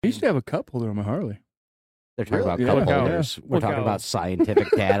I used to have a cup holder on my Harley. They're talking about Yeah, cup look how- holders. We're look talking how- about scientific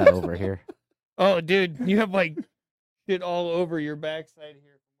data over here. Oh, dude, you have like shit all over your backside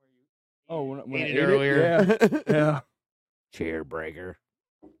here. Oh, when I Ate ate it earlier. It? Yeah. Chair breaker.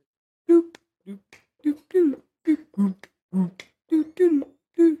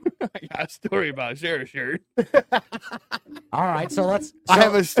 I got a story about share a shirt. All right, so let's. I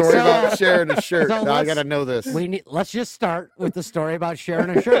have a story so, about sharing a shirt. so Now I let's- got to know this. Let's just start with the story about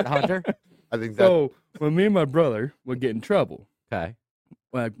sharing a shirt, Hunter. I think that. So when me and my brother would get in trouble, Okay.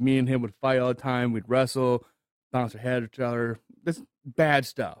 like me and him would fight all the time. We'd wrestle, bounce our head at each other. This bad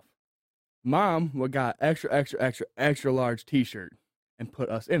stuff. Mom would got extra large T-shirt and put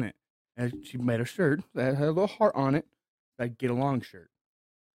us in it, and she made a shirt that had a little heart on it, like get along shirt,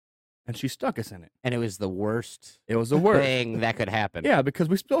 and she stuck us in it. And it was the worst It was the worst. thing that could happen. Yeah, because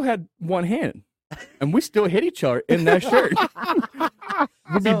we still had one hand, and we still hit each other in that shirt.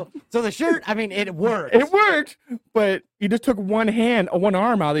 So the shirt, I mean, it worked. It worked, but you just took one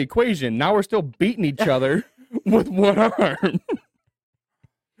arm out of the equation. Now we're still beating each other with one arm.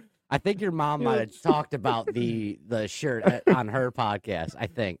 I think your mom might have talked about the shirt on her podcast. I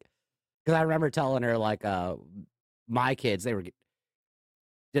think because I remember telling her like my kids did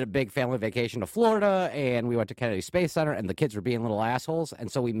a big family vacation to Florida and we went to Kennedy Space Center and the kids were being little assholes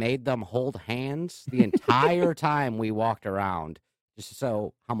and so we made them hold hands the entire time we walked around just to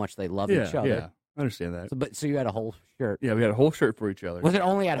show how much they love each other. Yeah, I understand that. So you had a whole shirt. Yeah, we had a whole shirt for each other. Was it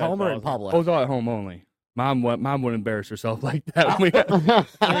only at That's home or in awesome. public? It was all at home only. Mom wouldn't embarrass herself like that.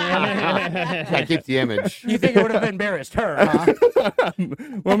 Gotta keep the image. You think it would have embarrassed her, huh?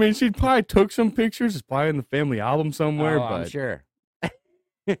 Well, I mean, she probably took some pictures. It's probably in the family album somewhere. Oh, I'm but sure.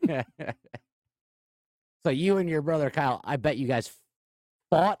 So you and your brother Kyle, I bet you guys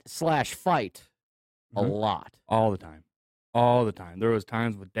fought/fight a Mhm. lot. all the time. There was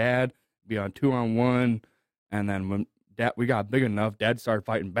times with Dad be on 2-on-1, and then when we got big enough, Dad started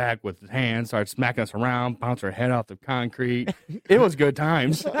fighting back with his hands, started smacking us around, bounced our head off the concrete. It was good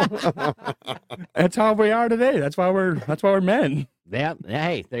times. That's how we are today. That's why we're men. Yeah.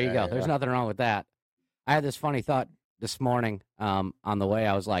 Hey, there you Yeah, go. yeah. There's nothing wrong with that. I had this funny thought this morning on the way.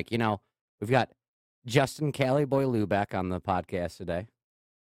 I was like, we've got Justin Cali Boy Lou back on the podcast today.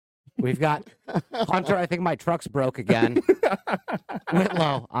 We've got Hunter. I think my truck's broke again.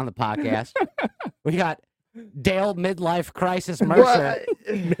 Whitlow on the podcast. We got Dale Midlife Crisis Mercer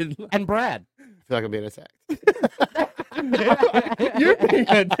and Brad. I feel like I'm being attacked. You're being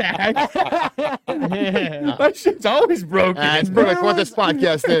attacked. That shit's always broken. That's pretty much what this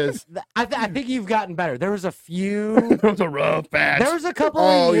podcast is. I think you've gotten better. There was a few. It was a rough patch. There was a couple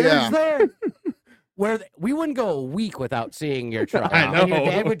Oh, of years yeah. there where we wouldn't go a week without seeing your truck. I And your know.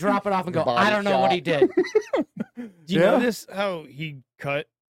 dad would drop it off and go, Body I don't know what shop. he did. Do you Yeah. notice how he cut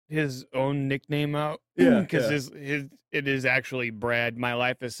his own nickname out? Yeah, Because it is actually Brad. My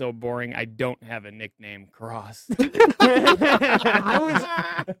life is so boring. I don't have a nickname. Cross.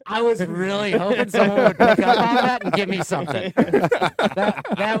 I was really hoping someone would pick up on that and give me something.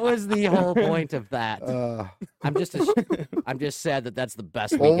 That was the whole point of that. I'm just sad that that's the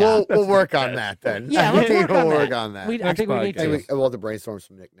best we Well, got. we'll work on that then. Yeah, let's work we'll on work that. on that. I think we need Hey, to. we'll have to brainstorm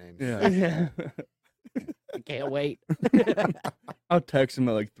some nicknames. Yeah. I can't wait. I'll text him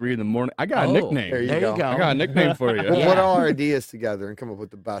at like 3 a.m. I got a Oh, nickname. there There you go. I got a nickname for you. We'll Yeah. put all our ideas together and come up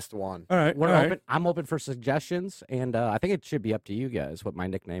with the best one. All right. We're all right. open. I'm open for suggestions, and I think it should be up to you guys what my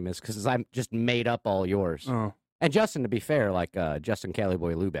nickname is because I'm just made up all yours. Oh. And Justin, to be fair, like Justin Cali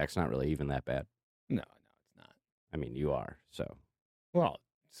Boy Luback's not really even that bad. No, it's not. I mean, you are. So, Well,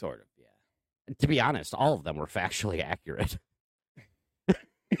 sort of, yeah. to be honest, all of them were factually accurate.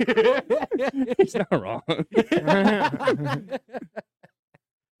 He's not wrong.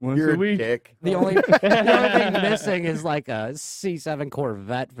 Once You're a a week. dick. The only thing missing is like a C7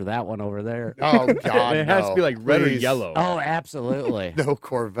 Corvette for that one over there. Oh God, It has to be like red or Please. yellow. Oh, absolutely. No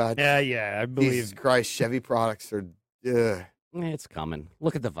Corvette. Yeah, I believe. Jesus Christ, Chevy products are. Ugh. It's coming.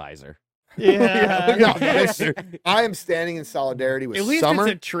 Look at the visor. Yeah. Yeah, this- I am standing in solidarity with At least summer.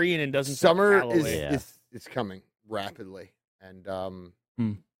 it's a tree and it doesn't. say Summer Callaway. Yeah. is coming rapidly, and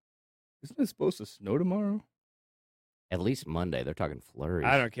Isn't it supposed to snow tomorrow? At least Monday. They're talking flurries.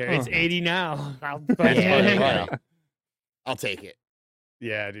 I don't care. It's Huh. 80 now. I'll Yeah, find there you somebody. go. I'll take it.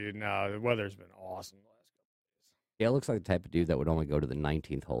 Yeah, dude. No, the weather's been awesome. Yeah, it looks like the type of dude that would only go to the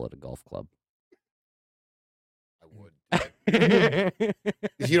 19th hole at a golf club. I would.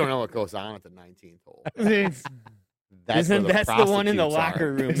 'Cause you don't know what goes on at the 19th hole. It's, That's where that's the one in the prostitutes are.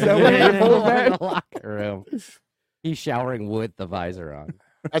 locker room. Is that what you're full of In that? the locker room. He's showering with the visor on.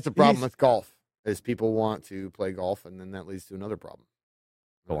 That's the problem with golf. Is people want to play golf, and then that leads to another problem.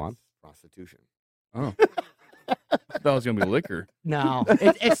 Go on. Prostitution. Oh. I thought it was going to be liquor. No,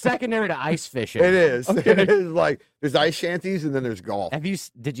 it's secondary to ice fishing. It is. Okay. It is like there's ice shanties and then there's golf. Have you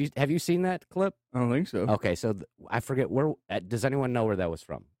seen that clip? I don't think so. Okay, so I forget where. Does anyone know where that was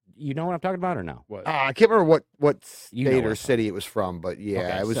from? You know what I'm talking about or no? What? I can't remember what You know state where or it's from. city it was from, but yeah,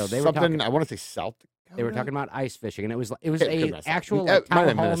 Okay, it was so they were something. talking- I want to say South Dakota. They were talking about ice fishing, and it was It could've a been actual South- like, it might have town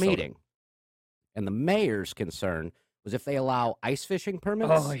been hall Minnesota. meeting. And the mayor's concern was if they allow ice fishing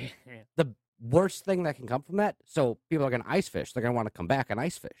permits. Oh, yeah. The worst thing that can come from that. So people are going to ice fish. They're going to want to come back and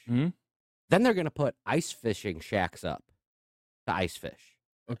ice fish. Mhm. Then they're going to put ice fishing shacks up to ice fish.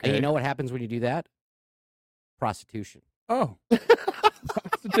 Okay. And you know what happens when you do that? Prostitution. Oh.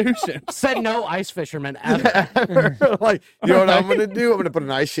 Prostitution. Said no ice fisherman ever. Like, you know what I'm going to do? I'm going to put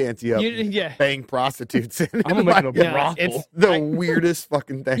an ice shanty up. Yeah. Bang prostitutes in. I'm going to make it a Yeah, brothel. it's- the weirdest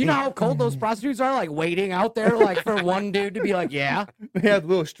fucking thing. You know how cold those prostitutes are? Like waiting out there, like for one dude to be like, yeah. They have the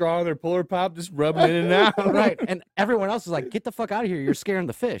little straw in their puller pop, just rubbing it in and out. Right. And everyone else is like, get the fuck out of here. You're scaring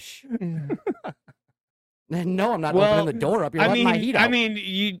the fish. No, I'm not Well, opening the door up. You're I letting mean, my heat out. I mean,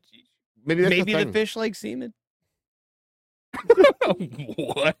 you maybe that's maybe the, the thing. fish like semen.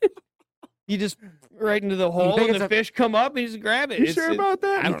 What? You just right into the hole, think and it's the a- fish come up, and you just grab it. You It's- sure it- about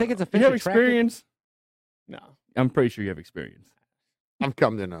that? I you don't think it's a You fish have attracted- experience? No. I'm pretty sure you have experience. I've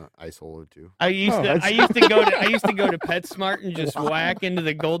come in an ice hole or two. I used Oh, to that's- I used to go to PetSmart and just whack into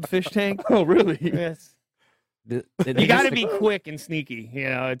the goldfish tank. Oh, really? Yes. Did You they got to just- be quick and sneaky. You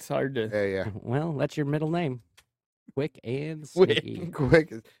know, it's hard to. Yeah, Well, that's your middle name. Quick and Quick. sneaky.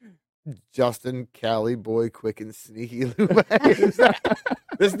 quick. Justin Cali Boy, quick and sneaky.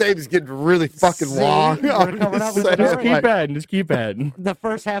 This name's getting really fucking See? long. We're I'm coming just up with saying, an Just Alright. keep like, adding. Just keep adding. The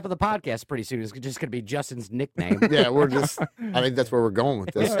first half of the podcast pretty soon is just going to be Justin's nickname. yeah, we're just. I think that's where we're going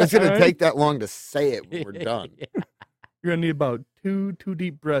with this. It's gonna Alright. take that long to say it when we're done. You're gonna need about two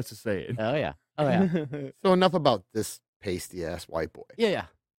deep breaths to say it. Oh, yeah. Oh, yeah. So enough about this pasty ass white boy. Yeah, yeah.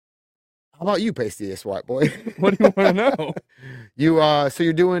 How about you, pasty ass white boy? What do you want to know? You so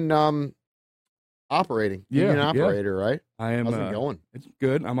you're doing operating. Yeah, You're an yeah. operator, right? I am. How's it going? It's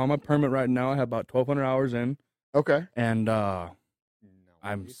good. I'm on my permit right now. I have about 1,200 hours in, Okay. and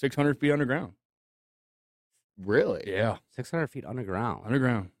I'm 600 feet underground. Really? Yeah, 600 feet underground.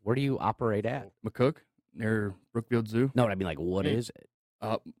 underground. Where do you operate at? McCook near Brookfield Zoo. No, I mean, like, what Yeah. is it?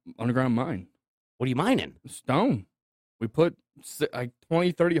 Underground mine. What are you mining? Stone. We put like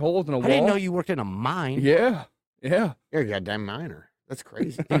 20, 30 holes in a I wall. didn't know you worked in a mine. Yeah, yeah. You're a goddamn miner. That's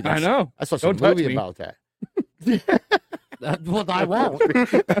crazy. I know. I saw some Don't touch movie me. about that. Well, I won't.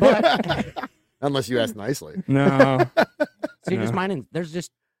 But, Unless you ask nicely. No, so you're just Yeah. mining. There's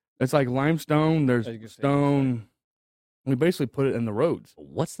just, it's like limestone. There's I was gonna say, stone. We basically put it in the roads.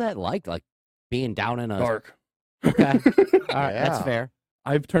 what's that like? Like being down in a. Dark. Okay. All right. That's Yeah. fair.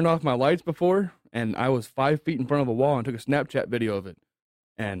 I've turned off my lights before, and I was 5 feet in front of a wall and took a Snapchat video of it,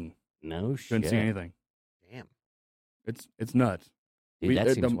 and No couldn't shit. see anything. Damn. It's nuts. Dude,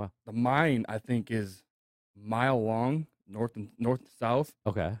 that seems the, wild. the mine I think is a mile long, north and south,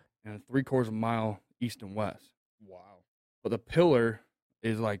 Okay. and 3/4 of a mile east and west. Wow. But the pillar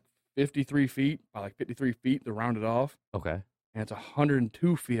is like 53 feet by like 53 feet to round it off, Okay. and it's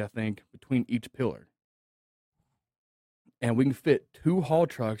 102 feet I think between each pillar. And we can fit 2 haul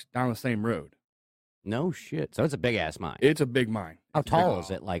trucks down the same road. No shit. So it's a big ass mine. It's a big mine. How It's a big tall mine.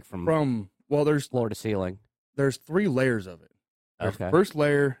 is it? Like from Well, there's floor to ceiling? 3 layers of it. The Okay. first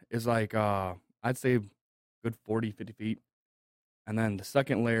layer is like I'd say good 40, 50 feet. And then the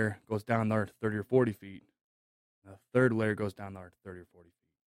second layer goes down there to 30 or 40 feet. And the third layer goes down there to 30 or 40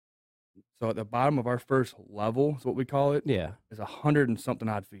 feet. So at the bottom of our first level, is what we call it, Yeah. is 100 and something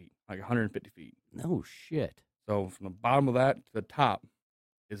odd feet, like 150 feet. No shit. So from the bottom of that to the top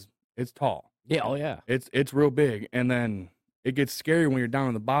it's tall. Yeah. Oh yeah. It's real big. And then it gets scary when you're down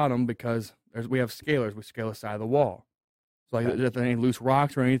on the bottom because we have scalers. We scale the side of the wall. So like, if there are any loose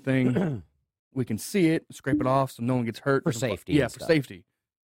rocks or anything, we can see it, scrape it off so no one gets hurt. For safety Yeah, and for stuff. safety.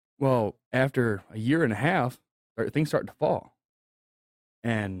 Well, after a year and a half, things start to fall.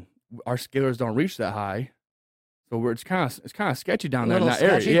 And our scalers don't reach that high. So it's kind of sketchy down there in Little that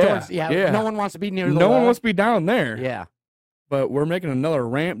area. sketchy Yeah, towards- yeah. No one wants to be near the No one wall. wants to be down there. Yeah. But we're making another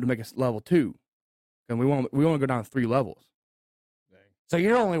ramp to make it level 2. And we want to go down 3 levels. So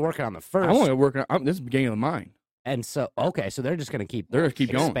you're only working on the first. I'm only working on this is the beginning of the mine. And so, okay, so they're just going to keep They're gonna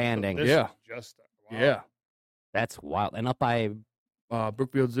keep going. expanding. This Yeah. is just wow. Yeah. That's wild. And up by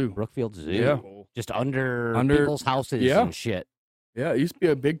Brookfield Zoo. Brookfield Zoo. Yeah. Cool. Just under Under- people's houses yeah. and shit. Yeah, it used to be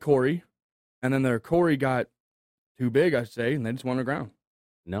a big quarry, and then their quarry got too big, I'd say, and they just went underground.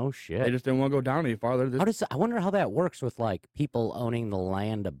 No shit. They just didn't want to go down any farther. I wonder how that works with like people owning the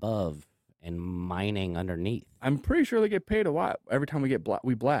land above and mining underneath. I'm pretty sure they get paid a lot every time we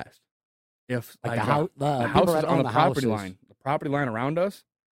blast. If Like the house is on the property line, the property line around us,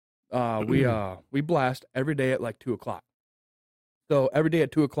 we blast every day at like 2:00. So every day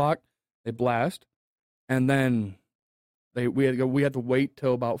at 2:00 they blast, and then we have to wait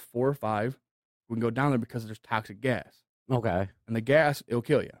till about 4 or 5. We can go down there because there's toxic gas. Okay. And the gas, it'll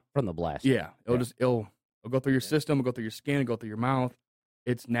kill you. From the blast. Yeah. It'll go through your system, it'll go through your skin, it'll go through your mouth.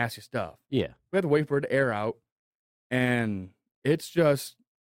 It's nasty stuff. Yeah. We have to wait for it to air out. And it's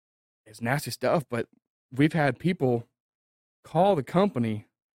nasty stuff. But we've had people call the company,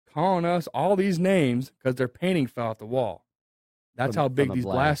 calling us all these names because their painting fell off the wall. That's how big these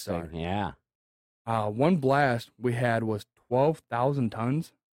blasts are. Yeah. One blast we had was 12,000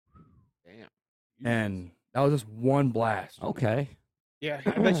 tons. Damn. And that was just one blast. Okay. Yeah,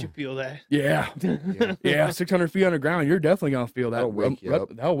 I bet you feel that. Yeah. Yeah, 600 feet underground, you're definitely going to feel that. That'll wake you up.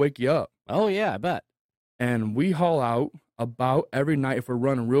 That'll wake you up. Oh, yeah, I bet. And we haul out about every night, if we're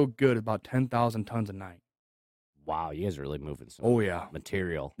running real good, about 10,000 tons a night. Wow, you guys are really moving some Oh, yeah.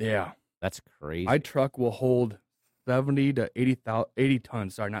 material. Yeah. That's crazy. My truck will hold 70 to 80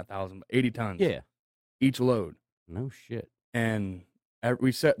 tons. Sorry, not 1,000, but 80 tons. Yeah. Each load. No shit. And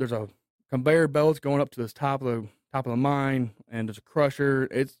there's a conveyor belts going up to the top of the mine, and there's a crusher.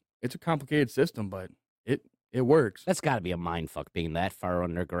 It's a complicated system, but it works. That's got to be a mind fuck being that far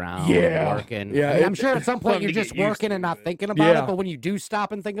underground. Yeah. Working. Yeah, I mean, I'm sure at some point something you're to get just used working to, and not but- thinking about Yeah. it. But when you do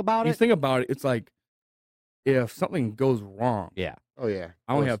stop and think about You it, think about it, it's like if something goes wrong, yeah. Oh yeah.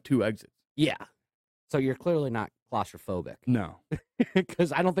 I only have 2 exits. Yeah. So you're clearly not claustrophobic No.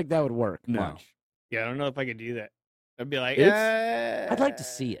 because I don't think that would work No. much. Yeah, I don't know if I could do that. I'd be like, I'd like to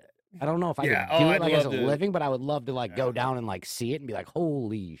see it. I don't know if I Yeah, could do it I'd like as a love to- living, but I would love to like go Yeah. down and like see it and be like,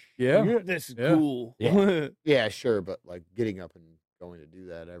 holy Yeah. This is Yeah. cool. Yeah. Yeah, sure, but like getting up and going to do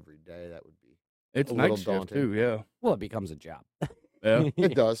that every day, that would be. It's A night little shift daunting. too, yeah. Well, it becomes a job. Yeah.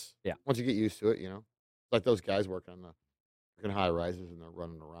 It does. Yeah. Once you get used to it, like those guys working on the freaking high rises and they're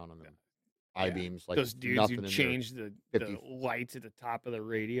running around on them I beams like Those dudes nothing who in their change the 50. lights at the top of the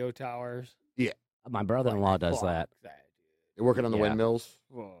radio towers. My brother-in-law does Fuck that. They're working on the Yeah. windmills,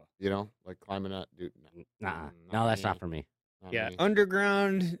 dude. like climbing that. Dude, Nah, no, that's not for me. Yeah, me.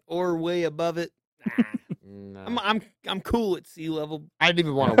 underground or way above it. Nah. Nah. I'm cool at sea level. I didn't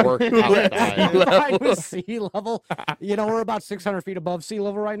even want to work outside. I was sea level. You know, we're about 600 feet above sea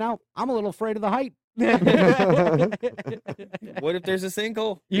level right now. I'm a little afraid of the height. What if there's a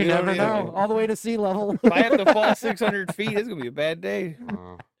sinkhole? You know never what I mean? know. All the way to sea level. If I have to fall 600 feet, it's gonna be a bad day.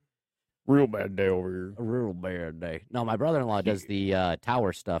 Real bad day over here. A real bad day. No, my brother-in-law does the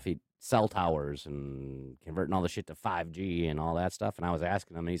tower stuff. He cell towers and converting all the shit to 5G and all that stuff. And I was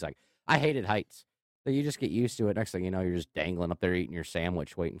asking him, and he's like, I hated heights. So you just get used to it. Next thing you know, you're just dangling up there eating your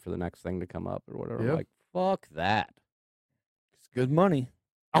sandwich, waiting for the next thing to come up or whatever. I'm Yep. like, fuck that. It's good money.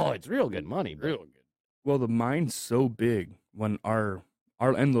 Oh, it's real good money. But Real good. Well, the mine's so big. When our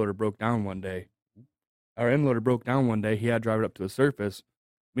end loader broke down one day, he had to drive it up to the surface.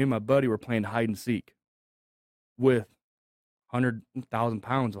 Me and my buddy were playing hide and seek with 100,000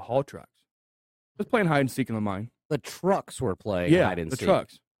 pounds of haul trucks. Just playing hide and seek in the mine. the trucks were playing Yeah, hide and the seek.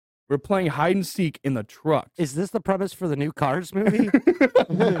 trucks. We're playing hide and seek in the trucks. Is this the premise for the new Cars movie? I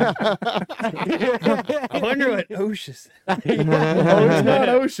wonder what OSHA said. Oh, it's not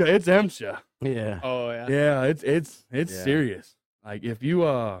OSHA, it's MSHA. Yeah. Oh yeah. Yeah, it's Yeah. serious. Like if you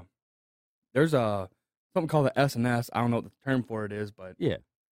there's something called the S&S. I don't know what the term for it is, but Yeah.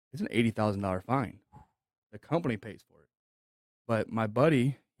 it's an $80,000 fine. The company pays for it. But my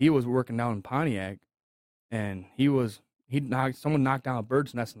buddy, he was working down in Pontiac, and someone knocked down a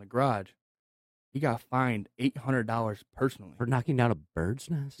bird's nest in the garage. He got fined $800 personally. For knocking down a bird's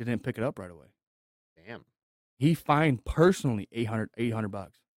nest? He didn't pick it up right away. Damn. He fined personally $800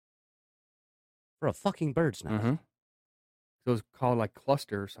 bucks. For a fucking bird's nest. So it was called like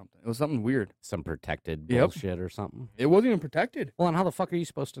cluster or something. It was something weird. Some protected Yep. bullshit or something. It wasn't even protected. Well, and how the fuck are you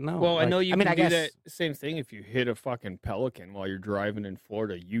supposed to know? Well, I Like, know you can I do guess, that same thing if you hit a fucking pelican while you're driving in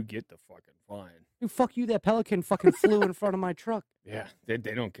Florida. You get the fucking fine. Dude, fuck you, that pelican fucking flew in front of my truck. Yeah, they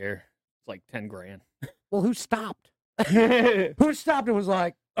don't care. It's like 10 grand. Well, who stopped? Who stopped and was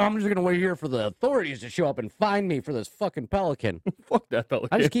like, I'm just going to wait here for the authorities to show up and find me for this fucking pelican. Fuck that pelican.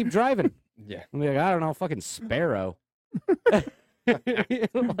 I just keep driving. Yeah. I'm like, I don't know, fucking sparrow.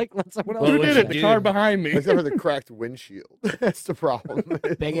 Like, let someone else. Who What did would it? you The do? car behind me. Except for the cracked windshield. That's the problem.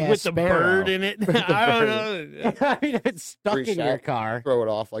 Big ass With the bird sparrow. in it. I don't know. I mean, it's stuck Free in your shot. car. Throw it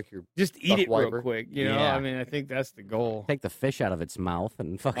off like you're. Just eat Duck it wiper. real quick. You know, Yeah. I mean, I think that's the goal. Take the fish out of its mouth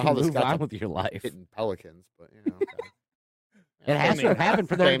and fucking Oh, this move got on the with your life. hitting pelicans, but It has to have happened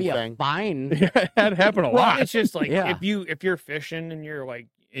for there to Same be a thing. fine. Yeah, that happened a Well, lot. it's just like Yeah. if you're fishing and you're like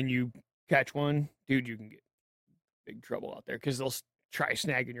and you catch one, dude, you can get big trouble out there because they'll try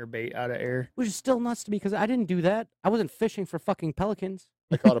snagging your bait out of air. Which is still nuts to me because I didn't do that. I wasn't fishing for fucking pelicans.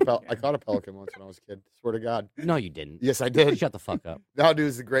 I caught a pelican once when I was a kid. Swear to God. No, you didn't. Yes, I did. Shut the fuck up. That dude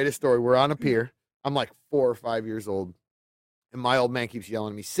is the greatest story. We're on a pier. I'm like 4 or 5 years old, and my old man keeps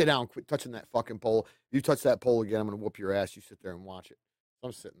yelling at me, "Sit down! Quit touching that fucking pole. You touch that pole again, I'm gonna whoop your ass. You sit there and watch it." So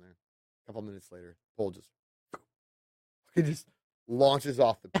I'm sitting there. A couple minutes later, pole just it just launches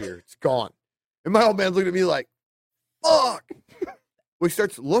off the pier. It's gone. And my old man's looking at me like, "Fuck!" Well, he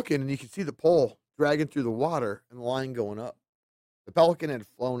starts looking, and you can see the pole dragging through the water and the line going up. The pelican had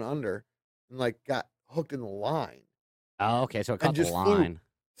flown under and like got hooked in the line. Oh, okay. So it cut the just flew. line.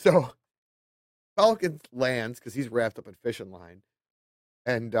 So pelican lands because he's wrapped up in fishing line,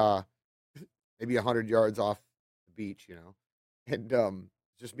 and maybe 100 yards off the beach, and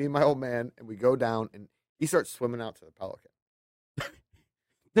just me and my old man, and we go down, and he starts swimming out to the pelican.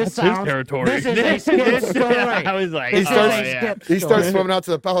 This That's his sounds. territory. This is a skip story. I was like, He This is starts- a yeah. skip He starts story. swimming out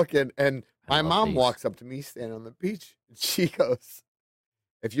to the pelican, and I my love mom these. walks up to me standing on the beach, and she goes,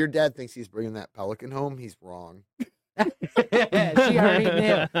 "If your dad thinks he's bringing that pelican home, he's wrong." She already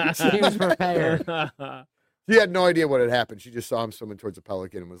knew. She was prepared. She had no idea what had happened. She just saw him swimming towards a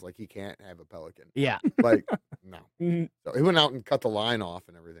pelican and was like, "He can't have a pelican." Yeah. Like, no. So he went out and cut the line off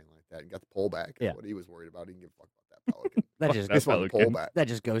and everything like that, and got the pole back. That's Yeah. what he was worried about. He didn't give a fuck about that pelican. That just He just wanted the pole pelican. back. that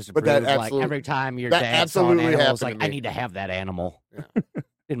just goes to But prove that like absolute- every time your that dad saw an absolutely animal, it's happened like to I me. need to have that animal Yeah.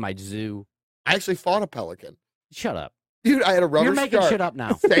 in my zoo. I actually fought a pelican. Shut up. Dude, I had a rubber You're making shark. shit up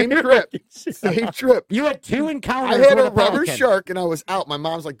now. Same trip. Same trip. You had 2 encounters I had with a rubber pelican. shark and I was out. My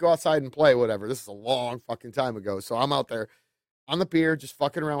mom's like, "Go outside and play, whatever." This is a long fucking time ago. So I'm out there on the pier just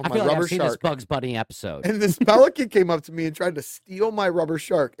fucking around I with feel my like rubber I've seen this shark. Bugs Bunny episode. And this pelican came up to me and tried to steal my rubber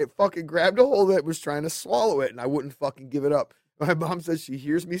shark. It fucking grabbed a hold of it, was trying to swallow it, and I wouldn't fucking give it up. My mom says she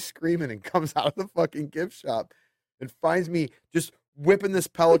hears me screaming and comes out of the fucking gift shop and finds me just whipping this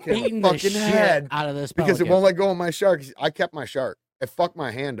pelican in Beating the the fucking shit head out of this because pelican. it won't let go of my shark. I kept my shark. It fucked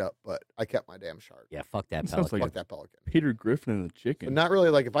my hand up, but I kept my damn shark. Yeah, fuck that Sounds pelican. like Fuck that pelican. Peter Griffin and the But chicken. not really.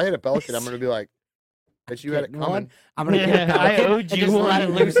 Like if I hit a pelican, I'm gonna be like, "Bet you had it Getting one. coming." I'm gonna get a Yeah, I pelican owed and you just let it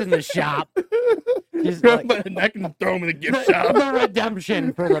one. loose in the shop. Just Grab like, my neck and throw him in the gift shop. the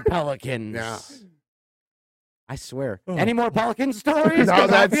redemption for the pelicans. Yeah. I swear. Oh. Any more pelican stories? No, 'Cause I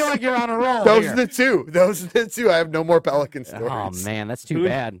that's- feel like you're on a roll. Those here. are the two. Those are the two. I have no more pelican stories. Oh man, that's too Who-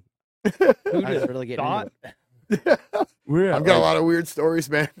 bad. Who'd I was have really getting thought? into We're I've got a lot of weird stories,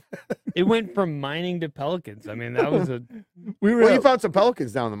 man. It went from mining to pelicans. I mean, that was a we were Well, you at- found some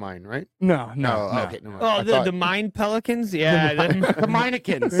pelicans down the mine, right? no, no, Oh, no. okay. No, oh I the, thought- the mine pelicans. Yeah, them- the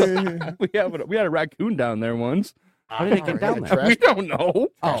Minekins. we had a raccoon down there once. How did they Oh, get yeah, down the there? trash- We don't know.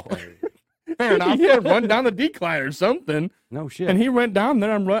 Oh, Fair enough. He had run down the decline or something, no shit. and he went down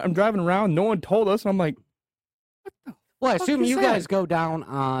there. I'm driving around. No one told us. I'm like, well, I fuck assume is you that? guys go down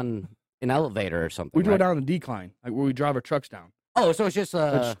on an elevator or something. we go right? down the decline, like where we drive our trucks down. Oh, so it's just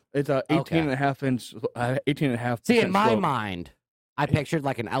It's a 18 okay. and a half inch, 18 and a half. See, in my slope. mind, I pictured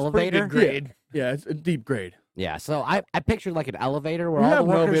like an pretty elevator. good grade. Yeah, it's a deep grade. Yeah, so I pictured like an elevator where We all have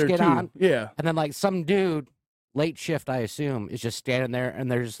the an workers elevator get too. on, Yeah, and then like some dude, late shift, I assume, is just standing there,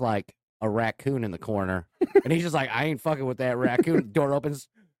 and there's like a raccoon in the corner, and he's just like, I ain't fucking with that raccoon. Door opens,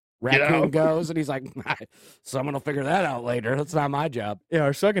 raccoon out. goes, and he's like, someone will figure that out later. That's not my job. yeah.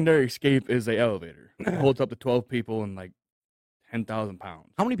 Our secondary escape is a elevator. It holds up to 12 people and like 10,000 pounds.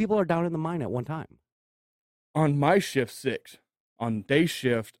 How many people are down in the mine at one time? On my shift, 6. On day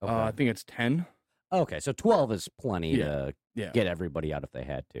shift, Okay. I think it's 10. Okay, so 12 is plenty Yeah, to yeah. get everybody out if they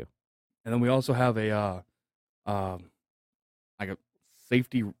had to. And then we also have like a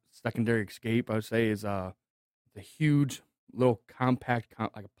safety secondary escape. I would say is a huge little compact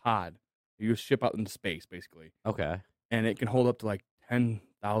like a pod. You just ship out into space basically, Okay, and it can hold up to like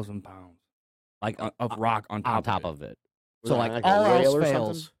 10,000 pounds like of rock on top, of it. Was So it on, like a all rail else or something?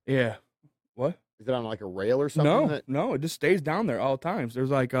 fails. Yeah. What? Is it on like a rail or something? No, that- no, it just stays down there all times. There's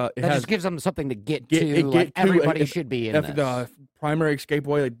like it That has just gives them something to get Get- to. it Like get to, everybody if- should be in if this. the primary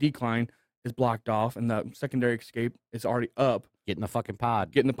escapeway like decline is blocked off and the secondary escape is already up. Get in the fucking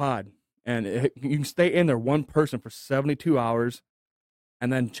pod. Get in the pod, and you can stay in there one person for 72 hours,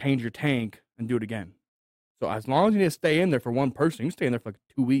 and then change your tank and do it again. So as long as you need to stay in there for one person, you can stay in there for like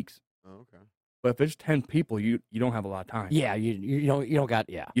 2 weeks. Oh, okay. But if it's 10 people, you don't have a lot of time. Yeah, you don't got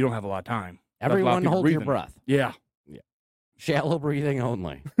You don't have a lot of time. That's a lot of Everyone people hold your breathing. breath. Yeah. Shallow breathing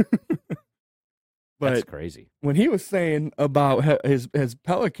only. But That's crazy. when he was saying about his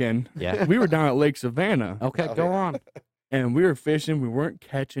pelican, Yeah. we were down at Lake Savannah Okay, Oh, go yeah. on. and we were fishing. We weren't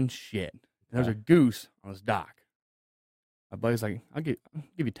catching shit. And there was a goose on his dock. My buddy's like, I'll give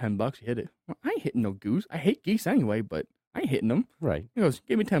you $10. You hit it. Well, I ain't hitting no goose. I hate geese anyway, but I ain't hitting them. Right. He goes,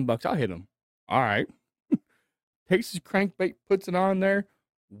 give me $10. I'll hit him. All right. Takes his crankbait, puts it on there,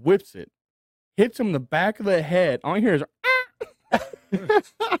 whips it, hits him in the back of the head. All you hear is, ah!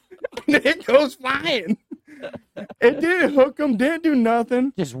 And it goes flying. It didn't hook him, didn't do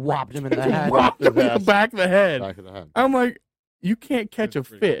nothing. Just whopped him in the Just head. whopped him in the Yes. back of the head. Back of the head. I'm like, you can't catch a That's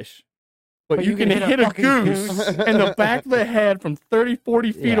pretty fish, but But you can hit a fucking goose goose. in the back of the head from 30,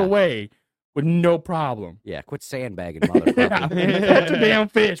 40 feet Yeah. away with no problem. Yeah, quit sandbagging, Yeah, motherfucker. catch a damn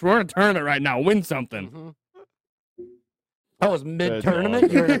fish. We're in a tournament right now. Win something. Mhm. I was mid-tournament.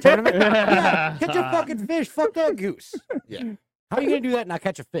 awesome. You're in a tournament? Yeah, catch a fucking fish. Fuck that goose. Yeah. How are you going to do that and not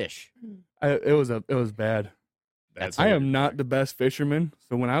catch a fish? It was bad. That's I am not the best fisherman,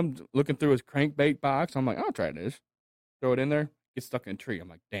 so when I'm looking through his crankbait box, I'm like, I'll try this. Throw it in there, get stuck in a tree. I'm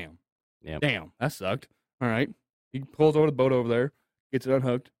like, damn, Yep. damn, that sucked. All right, he pulls over the boat over there, gets it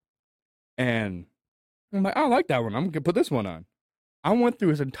unhooked, and I'm like, I like that one. I'm gonna put this one on. I went through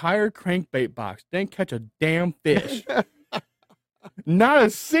his entire crankbait box, didn't catch a damn fish, not a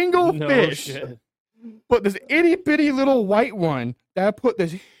single No fish. shit. But this itty bitty little white one that I put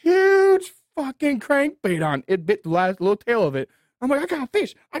this huge fucking crankbait on, it bit the last little tail of it. I'm like, I got a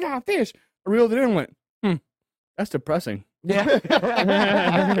fish. I reeled it in and went, that's depressing. Yeah.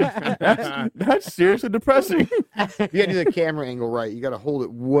 That's seriously depressing. You gotta do the camera angle right. You gotta hold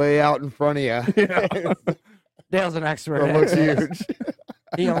it way out in front of you. Yeah. Dale's an expert. It at looks this. huge.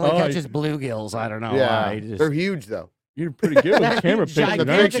 He only Oh, catches bluegills. I don't know Yeah, why. He just- they're huge though. You're pretty good with camera pictures. Gigantic.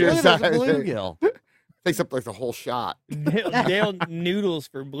 aren't you? pictures. Look at this bluegill. Takes up like the whole shot. Dale noodles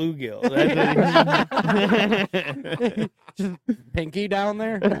for bluegill. Just pinky down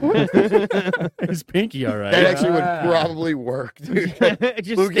there. His pinky, all right. That actually would Yeah. probably work, dude. Just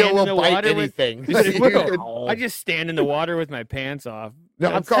Bluegill stand in will the bite water with. anything. Just- You could- I just stand in the water with my pants off.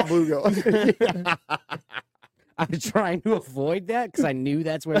 no, I'm called bluegill. I was trying to avoid that because I knew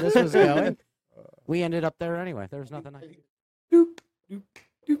that's where this was going. We ended up there anyway. There was nothing.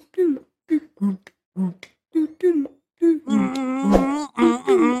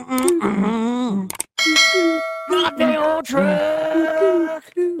 My dang old truck,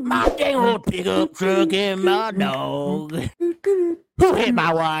 my dang old pickup truck, and my dog. Who hit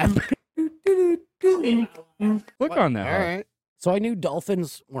my wife? Click on that. All Hawk. right. So I knew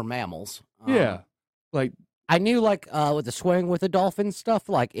dolphins were mammals. Yeah. Like, I knew like with the swing with the dolphin stuff,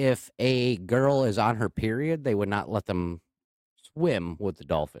 like if a girl is on her period, they would not let them swim with the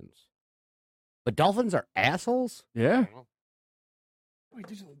dolphins. But dolphins are assholes? yeah. Wait,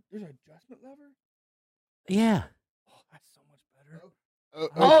 there's an adjustment lever? Yeah. Oh, that's so much better.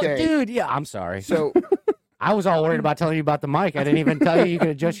 Oh, Okay. dude, yeah. I'm sorry. So I was all worried about telling you about the mic. I didn't even tell you you could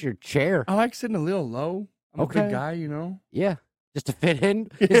adjust your chair. I like sitting a little low. I'm a Okay. big guy, you know? Yeah. Just to fit in.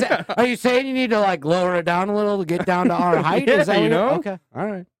 Is that, are you saying you need to like lower it down a little to get down to our height? Yeah, Is that you what know? Okay. All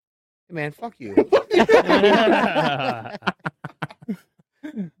right. man, fuck you.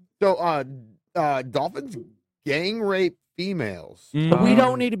 So dolphins gang rape females. But we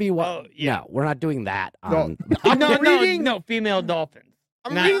don't need to be Oh, yeah. No, we're not doing that. No. I'm no, reading, no, female dolphins.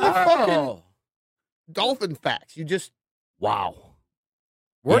 I'm not- reading the fucking Oh. dolphin facts. You just Wow.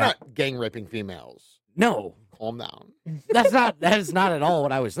 we're Yeah. not gang raping females. No. Calm down. That is not at all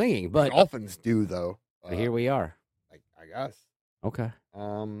what I was thinking, but Dolphins do though. here we are. I guess. Okay.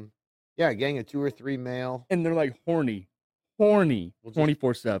 Yeah, a gang of 2 or 3 male. And they're like horny. Well, just-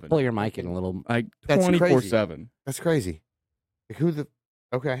 24/7. Pull your mic in a little. Like That's crazy. 24/7. That's crazy. Like, who the?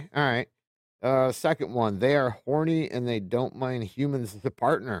 Okay, all right. Second one. They are horny and they don't mind humans as a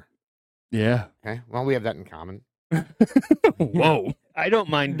partner. Yeah. Okay. Well, we have that in common. Whoa. I don't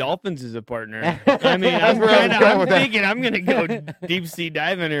mind dolphins as a partner. I mean, That's where I was going with that. thinking I'm gonna go deep sea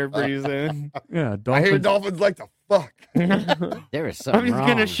diving here pretty soon. Yeah. I hear Dolphins. dolphins like to fuck. There is something I'm just wrong.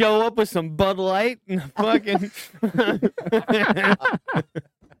 gonna show up with some Bud Light and fucking.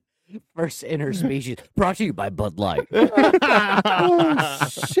 First interspecies brought to you by Bud Light. Oh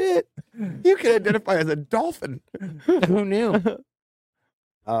shit! You can identify as a dolphin. Who knew?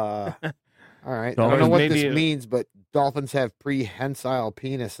 All right. I don't Dolphins know what maybe this a- means, but dolphins have prehensile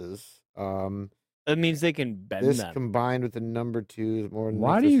penises. That means they can bend This them. combined with the number 2 is more than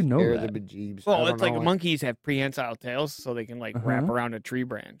Why enough do to you know scare that? the bejeebs. Well, I it's don't like know. monkeys have prehensile tails, so they can like wrap Uh-huh. around a tree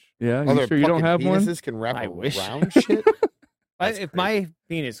branch. Yeah, Oh, you their sure you don't fucking have one? penises can wrap I wish. around shit? That's If crazy. my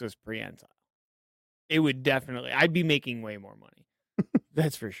penis was prehensile, it would definitely. I'd be making way more money.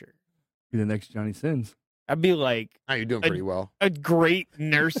 That's for sure. Be the next Johnny Sins. I'd be like Oh, you're doing pretty well. a great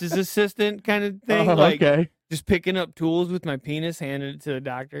nurse's assistant kind of thing. Oh, like okay. just picking up tools with my penis, handing it to the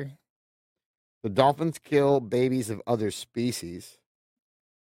doctor. The dolphins kill babies of other species.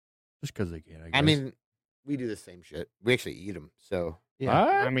 Just because they can, I guess. I mean, we do the same shit. We actually eat them. So, yeah.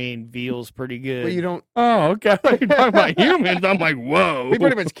 I mean, veal's pretty good. but you don't. Oh, okay. You're talking about humans. I'm like, whoa. We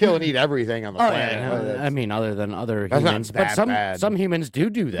pretty much kill and eat everything on the Oh, planet. yeah. Well, I mean, other than other That's not humans, that but bad. some humans do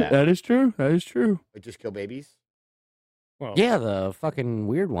that. That is true. That is true. we just kill babies. Well, Yeah, the fucking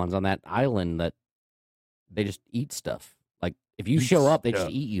weird ones on that island that they just eat stuff. Like if you Eat show up, they stuff.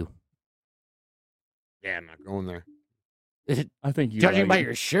 just eat you. Yeah, I'm not going there. I think you. Judging like by it.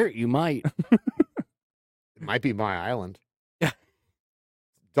 your shirt, you might. It might be my island.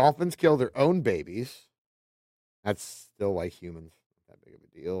 Dolphins kill their own babies. That's still like humans. Not that big of a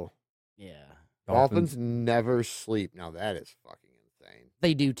deal. Yeah, Dolphins never sleep. Now that is fucking insane.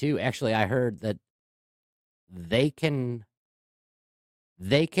 they do too. Actually, I heard that they can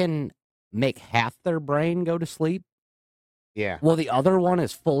make half their brain go to sleep. Yeah. Well, the other one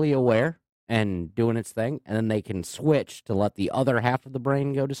is fully aware and doing its thing, and then they can switch to let the other half of the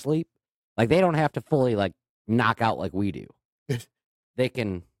brain go to sleep. Like they don't have to fully like knock out like we do. They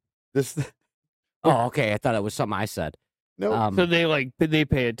can. This Oh, okay. I thought it was something I said. no. so they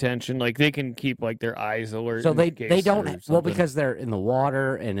pay attention. Like they can keep like their eyes alert. So in they case don't there's well something. because they're in the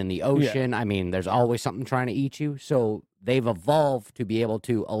water and in the ocean. I mean, there's always something trying to eat you. So they've evolved to be able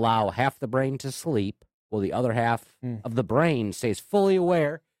to allow half the brain to sleep, while the other half of the brain stays fully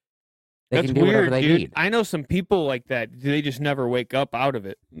aware. They That's can do weird, whatever they dude. need. I know some people like that. They just never wake up out of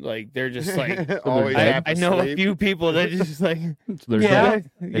it. Like they're just like. Always I- half I know a asleep. few people that just like. So there's Yeah,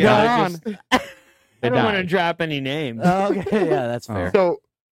 no- yeah. Go just- on. I don't want to die. drop any names. Okay, yeah, that's Oh. fair. So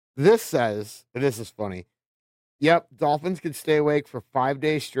this says, and this is funny. Yep, dolphins can stay awake for 5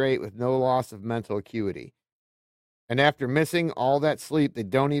 days straight with no loss of mental acuity. And after missing all that sleep, they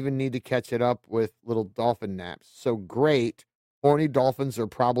don't even need to catch it up with little dolphin naps. So great. Horny dolphins are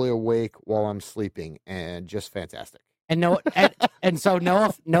probably awake while I'm sleeping, and just fantastic. And so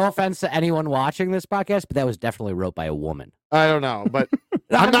no offense to anyone watching this podcast, but that was definitely wrote by a woman. I don't know, but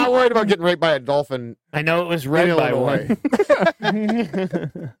I'm not worried about getting raped by a dolphin. I know it was in read by Illinois.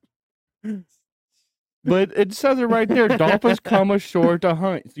 one. But it says it right there. Dolphins come ashore to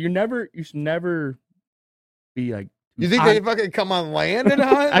hunt. So you should never be like. You think they fucking come on land and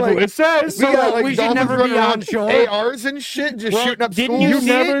hunt? That's what it says. we got, we like, should dolphins never running be on around shore. ARs and shit, just Well, shooting up didn't schools. you You see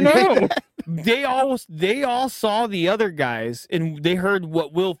never it? know. They all saw the other guys and they heard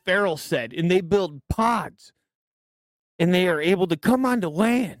what Will Ferrell said and they build pods and they are able to come onto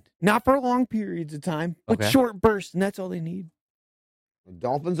land, not for long periods of time, but Okay. short bursts, and that's all they need.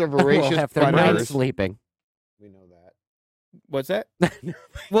 Dolphins are Well, voracious half their brain predators. sleeping. We know that. What's that?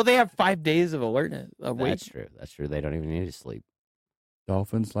 Well, they have 5 days of alertness. That's true. That's true. They don't even need to sleep.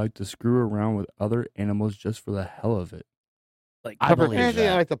 Dolphins like to screw around with other animals just for the hell of it. Like I cover- believe Anything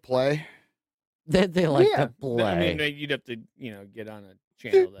I that. like to play. They like Yeah, to play. I mean, you'd have to, get on a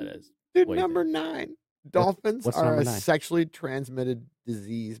channel that has. Dude, Wait. number 9. Dolphins what's are number a 9? sexually transmitted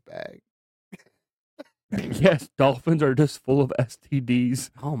disease bag. Yes, dolphins are just full of STDs.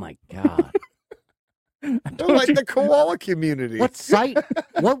 Oh my god! They're like the koala community. What site?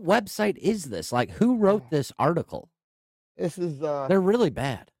 What website is this? Like, who wrote this article? This is They're really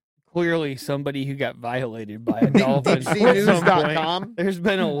bad. Clearly, somebody who got violated by a dolphin. at some point. deepseanews.com. There's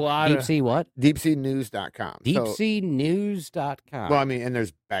been a lot Deep of. sea what? Deepseanews.com. Deepseanews.com. Well, I mean, and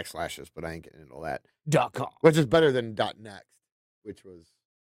there's backslashes, but I ain't getting into all that. .com. Which is better than .next, which was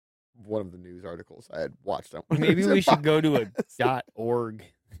one of the news articles I had watched on. Maybe we should go to a .org.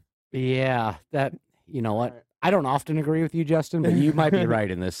 Yeah, that. You know what? I don't often agree with you, Justin, but you might be right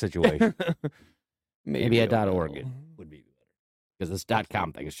in this situation. Maybe a I will. .org would be better because this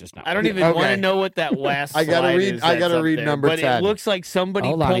 .com thing is just not. I don't even Okay. want to know what that last. I gotta slide read- is I that's gotta up read there, number but 10. it looks like somebody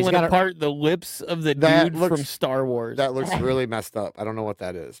Hold on, he's pulling gotta- apart the lips of the That dude looks- from Star Wars. That looks really messed up. I don't know what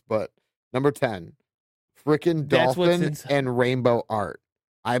that is. But number 10, freaking That's what's dolphin inside. and rainbow art.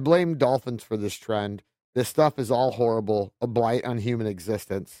 I blame dolphins for this trend. This stuff is all horrible, a blight on human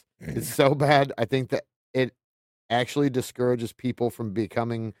existence. It's so bad, I think that it actually discourages people from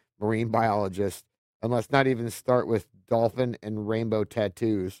becoming marine biologists. And let's not even start with dolphin and rainbow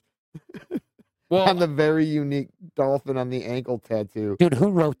tattoos. Well, on the very unique dolphin on the ankle tattoo. Dude, who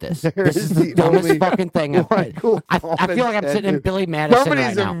wrote this? There This is is the the dumbest only fucking thing I've one cool I dolphin feel like I'm sitting in tattoo. Billy Madison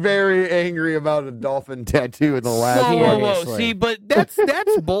Somebody's right now. very angry about a dolphin tattoo in the last whoa, year. whoa, whoa. Seriously. See, but that's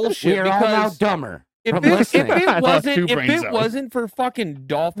bullshit. We are all now because dumber. if from it listening. I lost two brain if it cells. wasn't for fucking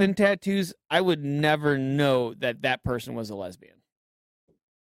dolphin tattoos, I would never know that that person was a lesbian.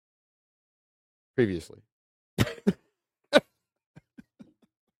 previously.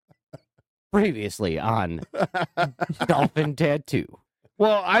 Previously on Dolphin Tattoo.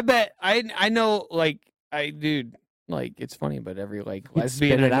 Well, I bet I know dude, like it's funny, but every like You'd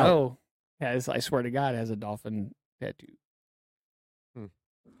lesbian spit I it out. know has, I swear to God, has a dolphin tattoo.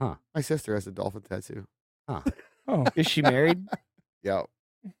 My sister has a dolphin tattoo. Oh, Is she married? Yeah.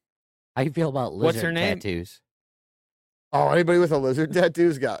 How you feel about lizard What's her name? tattoos? Oh, anybody with a lizard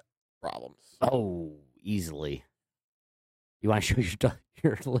tattoo's got problems. Oh, easily. You want to show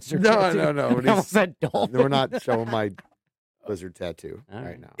your lizard No, tattoo? no. I almost said dolphin. We're not showing my lizard tattoo All right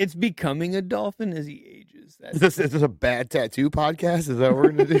right. now. It's becoming a dolphin as he ages. Is this a bad tattoo podcast? Is that what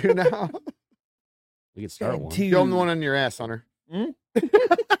we're going to do now? We could start one. Show them the one on your ass, Hunter.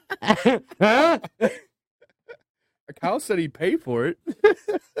 Huh? Kyle said he'd pay for it.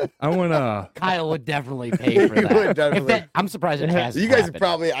 I want to. Kyle would definitely pay for He that. would definitely. I'm surprised it hasn't You guys happened. are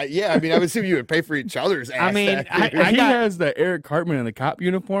probably, I mean, I would assume you would pay for each other's ass. I mean, tattoos. He has the Eric Cartman in the cop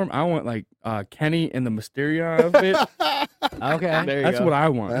uniform. I want like Kenny in the Mysterio outfit. Okay. There you That's go. what I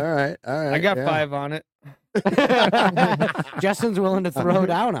want. all right. I got yeah. 5 on it. Justin's willing to throw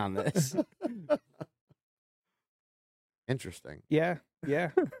down on this. Interesting. Yeah.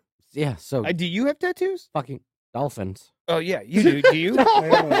 Yeah, so Do you have tattoos? fucking dolphins. Oh yeah, you do. Do you?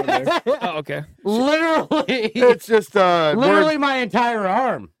 Oh, okay. Literally. It's just Literally my entire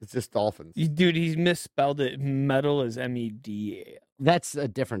arm. It's just dolphins. Dude, he's misspelled it. Metal is MED. That's a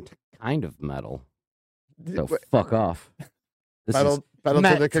different kind of metal. So Wait, fuck off. This is pedal to the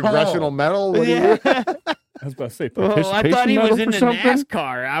metal. congressional medal. What do you? Yeah. I was about to say. Well, I thought participation he was medal into for something?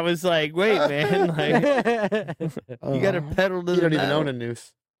 NASCAR. I was like, wait, man, like you got to pedal to You the don't even metal. own a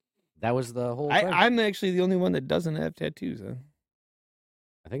noose. That was the whole thing. I'm actually the only one that doesn't have tattoos. Huh?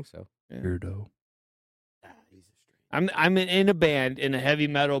 I think so. Weirdo. I'm in a band, in a heavy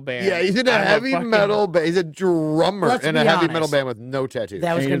metal band. Yeah, he's in a I'm heavy fucking- metal band. He's a drummer Let's in a be heavy metal honest. band with no tattoos.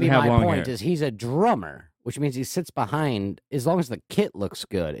 That was And he going to be doesn't my have long point. hair. Is he's a drummer, which means he sits behind. As long as the kit looks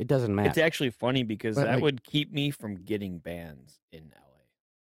good, it doesn't matter. It's actually funny because But, that like- would keep me from getting bands in LA.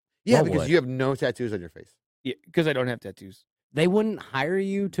 yeah, What because would? you have no tattoos on your face. Yeah, because I don't have tattoos. They wouldn't hire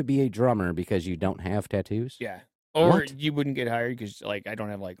you to be a drummer because you don't have tattoos. Yeah. Or What? you wouldn't get hired because like I don't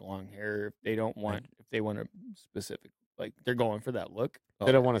have like long hair. If they don't want, if they want a specific, like they're going for that look.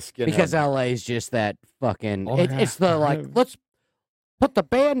 They don't want to skin Because him. LA is just that fucking. Oh, It's the like, yeah. let's put the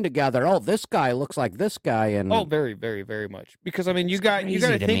band together. Oh, this guy looks like this guy, and Oh, very, very, very much. Because I mean, you It's got to crazy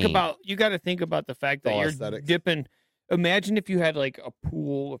to think me. about the fact that all you're aesthetics. dipping. Imagine if you had like a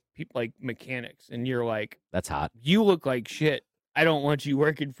pool of people like mechanics, and you're like, that's hot. you look like shit. I don't want you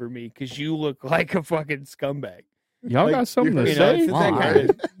working for me because you look like a fucking scumbag. Y'all Like, got something to You know, say? it's Well,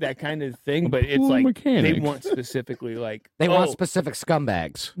 that kind of thing. But it's pool like mechanic. they want specifically like They want oh, specific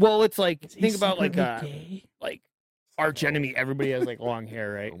scumbags. well, it's like think about like arch enemy. Everybody has like long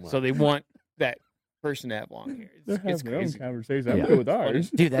hair, right? Oh my. So they want that person to have long hair. They're It's having their own crazy. conversation. I'm Yeah. good with Funny. ours.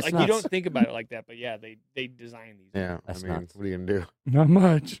 Dude, that's Like nuts. you don't think about it like that, but yeah, they design these. Yeah, That's I mean, nuts. what are you gonna do? Not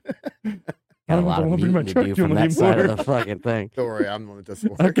much. Got a don't lot of wanna bring my meeting to do truck to from him that side of anymore. the fucking thing. Don't worry, I'm the one that does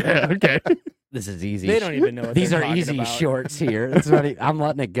work. Okay. This is easy. They don't even know what These they're are talking easy about. shorts here. It's not I'm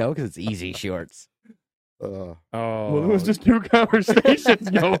letting it go because it's easy shorts. Oh, Well, there was just 2 conversations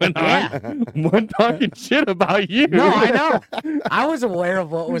going on. Yeah. One talking shit about you. No, I know. I was aware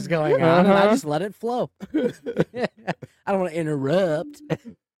of what was going on, and I Uh-huh. just let it flow. I don't want to interrupt.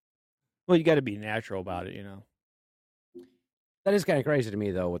 well, you got to be natural about it, you know. That is kind of crazy to me,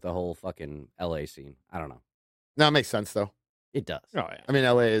 though, with the whole fucking LA scene. I don't know. No, it makes sense though. It does. Oh yeah. I mean,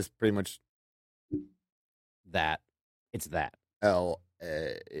 LA is pretty much That. It's that. LA.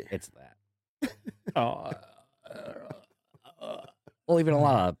 It's that. Oh. Well, even a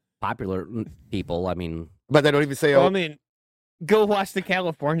lot of popular people, I mean, But they don't even say, Well, "Oh, I mean, go watch the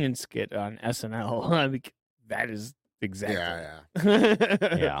Californian skit on SNL. I mean, that is exactly.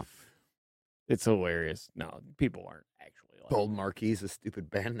 yeah." yeah. It's hilarious. No, people aren't actually like. Bold Marquis is stupid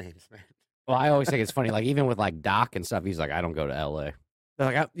band names, man. Well, I always think it's funny. Like, even with, like, Doc and stuff, he's like, I don't go to L.A.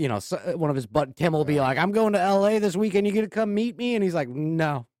 They're like, one of his bud, Tim will be like, I'm going to L.A. this weekend. You going to come meet me? And he's like,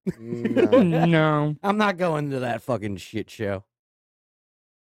 no, No. No. I'm not going to that fucking shit show.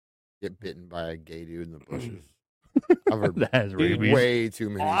 Get bitten by a gay dude in the bushes. I've heard That has Dude, rabies. way too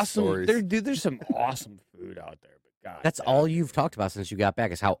many Awesome. stories. There's some awesome food out there. But God, That's all you've talked about since you got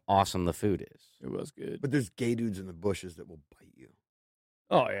back is how awesome the food is. It was good. But there's gay dudes in the bushes that will bite you.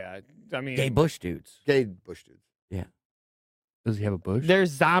 Oh yeah, I mean, Gay bush dudes. Gay bush dudes. Does he have a bush? there's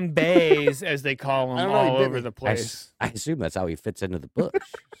zombies as they call I them don't know, he all bit over me. the I, place. I assume that's how he fits into the bush,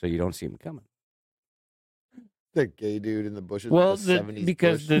 so you don't see him coming. The gay dude in the bushes. Well, with the 70s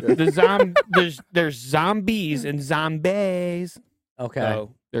because bush. there's zombies and zombies. Okay.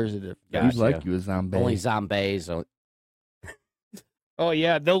 So there's a difference. He's Gotcha. like you a zombie. Only zombies. Oh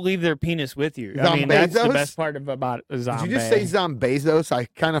yeah, they'll leave their penis with you. I mean, that's the Zombazos? best part about a zombie. Did you just say Zombazos? I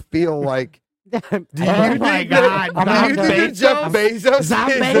kind of feel like. Do Oh my God, Do you think Jeff Bezos is a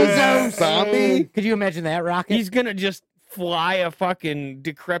Zombazos. zombie? Could you imagine that rocket? He's gonna just fly a fucking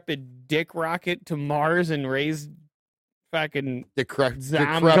decrepit dick rocket to Mars and raise fucking Decrepit Go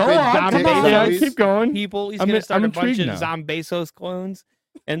on, dick come on. Yeah, babies. keep going. people. He's I'm gonna in- start I'm a bunch intrigued of now. Zombesos clones,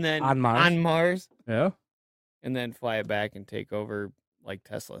 and then On Mars? Yeah. and then fly it back and take over like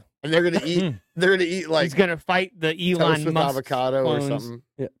Tesla. And they're gonna eat. They're gonna eat like He's gonna fight the toast Elon with Musk avocado or clones. something.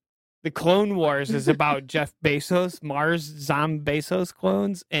 The Clone Wars is about Jeff Bezos, Mars Zombesos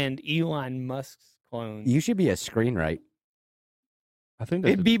clones, and Elon Musk's clones. You should be a screenwriter. I think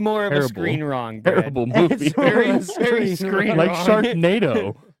that's It'd be more of a terrible- screen wrong, a Brad. terrible movie. It's Very, a very screen like wrong.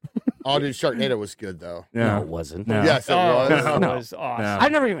 Sharknado. Oh, dude, Sharknado was good though. Yeah. No, it wasn't. No. Yes, it Oh, was. that No. was awesome. No. I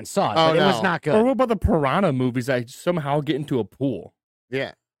never even saw it, Oh, but it was no. not Or good. what about the piranha movies? I somehow get into a pool.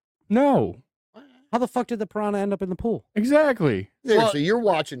 Yeah. No, How the fuck did the piranha end up in the pool? exactly. Seriously, you're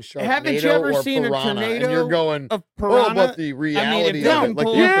watching Sharknado haven't you ever or seen a Piranha, and tornado you're going, Of oh, piranha. about the reality if they of can it. Like,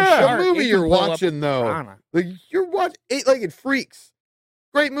 pull yeah, up a the shark, movie it you're can pull up watching, though. piranha. Like, you're watching Eight-Legged Freaks.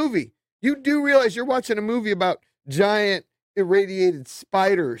 Great movie. You do realize you're watching a movie about giant irradiated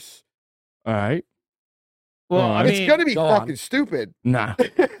spiders. All right. Well, Well, I It's mean, gonna be go on. fucking stupid. Nah.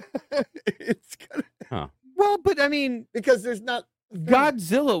 It's gonna well, but I mean, because there's not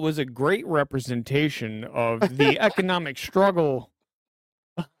Godzilla was a great representation of the economic struggle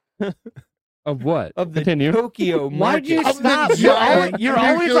Of what? of the Continue. Tokyo Why'd you market. Of the stop? giant You're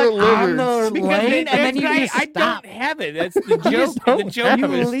always nuclear like on the lizards. Because lane, and then you just I stop. don't have it. That's the joke. The don't joke have You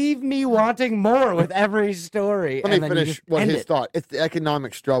was leave me wanting more with every story. Let me and then you finish just what end his it. thought. It's the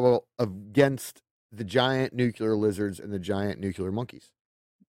economic struggle against the giant nuclear lizards and the giant nuclear monkeys.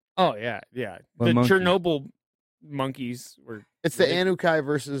 Oh yeah, yeah. What The monkeys? Chernobyl monkeys were. It's the Really? Anukai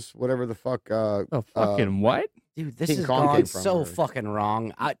versus whatever the fuck, Oh, fucking what? Dude, this King has Kong gone came from, so or- fucking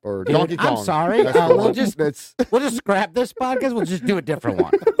wrong. or Dude, Donkey Kong. I'm sorry. That's the We'll one. just That's scrap this podcast. We'll just do a different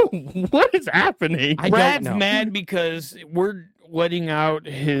one. What is happening? I don't Brad's know. mad because we're letting out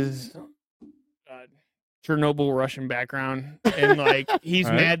his Chernobyl Russian background, and like he's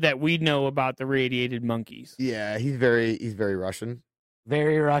All right. mad that we know about the radiated monkeys. yeah. He's very Russian.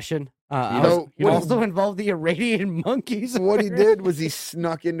 Very Russian. You know, Also involved the irradiated monkeys. What he did was he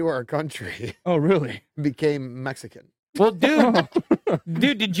snuck into our country, Oh, really? and became Mexican. Well, dude,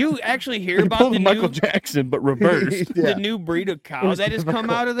 did you actually hear He about pulled the Michael new, Jackson, but reversed. Yeah. the new breed of cow was that has come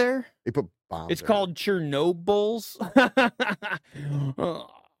difficult. out of there? They put bombs. It's in it. called Chernobyls.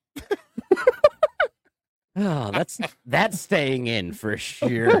 Oh, that's staying in for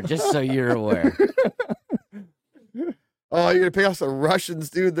sure. Just so you're aware. Oh, you're gonna pick off some Russians,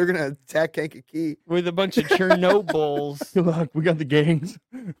 dude. They're gonna attack Kankakee. With a bunch of Chernobyls. Look, we got the gangs.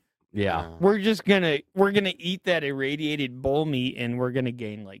 Yeah. We're gonna eat that irradiated bull meat, and we're gonna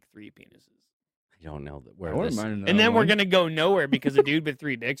gain like 3 penises. I don't know that I where wouldn't this. mind And then another we're one. gonna go nowhere because a dude with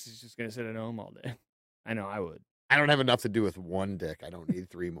 3 dicks is just gonna sit at home all day. I know I would. I don't have enough to do with one dick. I don't need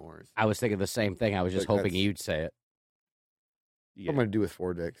 3 more. I was thinking the same thing. I was just Like, hoping that's- you'd say it. What am I gonna do with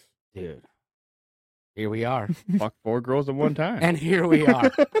 4 dicks? Dude. Here we are. Fuck 4 girls at one time. And here we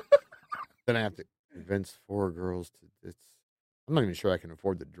are. Then I have to convince 4 girls to. I'm not even sure I can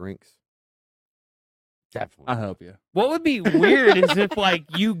afford the drinks. Definitely. I'll help you. What would be weird is if like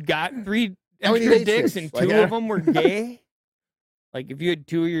you got 3 How many extra dates dicks is- and like, 2 of them were gay. Like if you had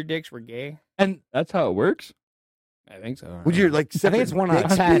 2 of your dicks were gay. And that's how it works? I think so. Would you like? I think it's 1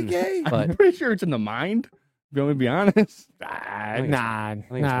 out of 10. Gay? But I'm pretty sure it's in the mind. If you want me to be honest. Nah, I think it's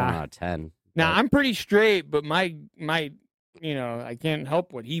nah. 1 out of 10. Nah, but- I'm pretty straight, but my you know, I can't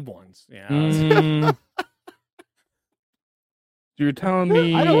help what he wants. You know? Mm. So you're telling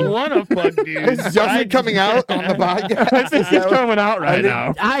me I don't want to fuck dudes. Is Justin coming out on the podcast? I think he's coming out right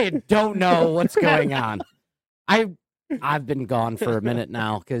now. I don't know what's going on. I've been gone for a minute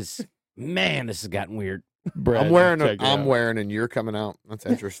now because man, this has gotten weird. Brad, I'm wearing. check it out. And you're coming out. That's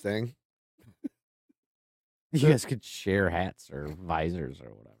interesting. You guys could share hats or visors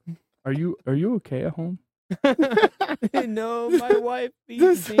or whatever. Are you okay at home? No, my wife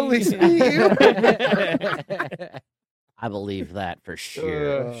Does beats Elise me. beat you? I believe that for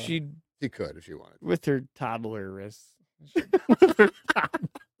sure. She She could if she wanted. with her toddler wrists.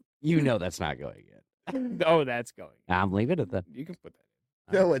 You know that's not going in. Oh, that's going. I'm leaving it then. You can put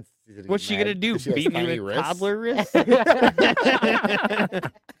that. No, What's she gonna do? She has Beat me tiny with wrists? toddler wrists?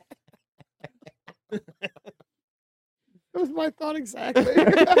 That was my thought exactly.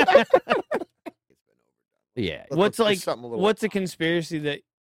 Yeah. What's look for like? something a little- What's a conspiracy that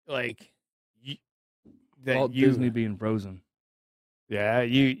like? That Walt you Disney being frozen. Yeah,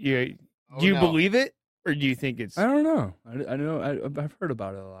 you Oh, do you no. believe it or do you think it's? I don't know. I know. I've heard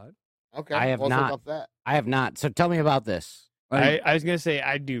about it a lot. Okay, I have let's look not. up that. I have not. So tell me about this. I was gonna say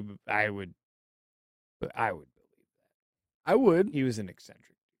I do. But I would believe I would. that he was an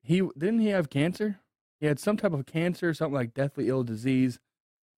eccentric. He didn't he have cancer? He had some type of cancer, something like deathly ill disease,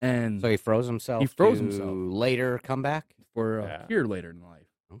 and So he froze himself. He froze to himself. Later come back. for a Yeah. cure later in life.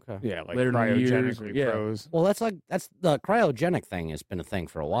 Okay. Yeah, like Later in the years, cryogenically yeah. froze. Well, that's the cryogenic thing has been a thing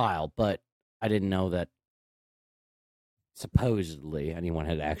for a while, but I didn't know that supposedly anyone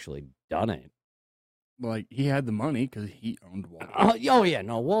had actually done it. Like he had the money because he owned Walt. Oh yeah,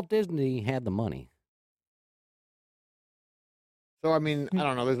 no, Walt Disney had the money. So I mean, I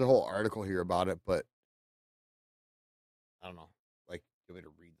don't know. There's a whole article here about it, but I don't know. Like, give me to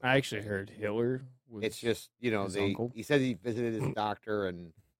read. the I whole actually thing. heard Hitler was. It's just his uncle. he said he visited his doctor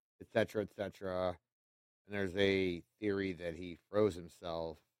and et cetera, et cetera. And there's a theory that he froze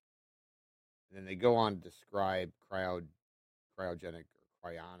himself. And then they go on to describe cryogenic or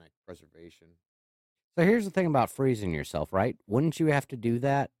cryonic preservation. So here's the thing about freezing yourself, right? Wouldn't you have to do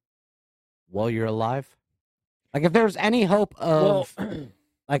that while you're alive? Like if there was any hope of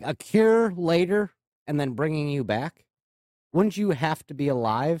like a cure later and then bringing you back, wouldn't you have to be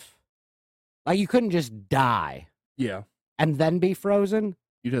alive? Like you couldn't just die Yeah, and then be frozen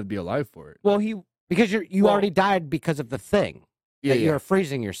you'd have to be alive for it. well, he because you Well- already died because of the thing that you're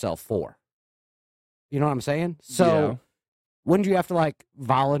freezing yourself for. You know what I'm saying? So Yeah. wouldn't you have to like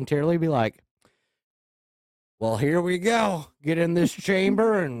voluntarily be like, well, here we go. Get in this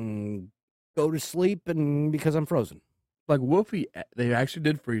chamber and go to sleep and because I'm frozen. Like Wolfie, they actually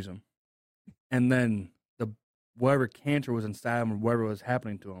did freeze him, and then whatever cancer was inside him or whatever was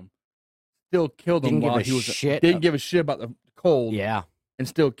happening to him, still killed him Didn't give while a he was shit. Didn't give a shit about the cold, Yeah. and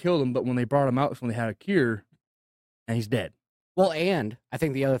still killed him. But when they brought him out, it's when they had a cure, and he's dead. Well, and I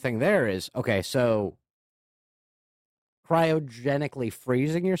think the other thing there is, okay, so cryogenically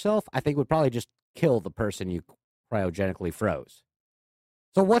freezing yourself, I think would probably just kill the person you cryogenically froze.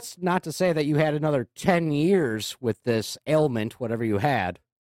 So what's not to say that you had another 10 years with this ailment, whatever you had,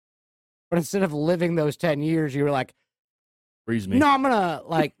 but instead of living those 10 years, you were like, Freeze me. no, I'm going to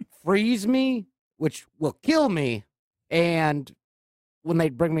like freeze me, which will kill me. And when they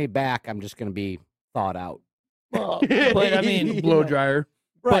bring me back, I'm just going to be thawed out. well, but I mean, blow dryer.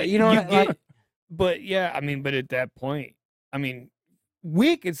 Right. You know, like, but yeah, I mean, but at that point, I mean,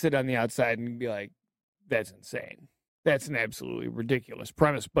 we could sit on the outside and be like, "That's insane. That's an absolutely ridiculous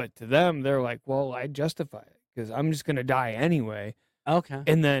premise." But to them, they're like, "Well, I justify it because I'm just gonna die anyway." okay.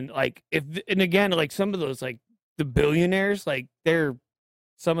 And then, like, and again, like some of those, like the billionaires, like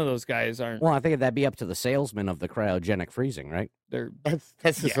some of those guys aren't. Well, I think that'd be up to the salesman of the cryogenic freezing, right? They're That's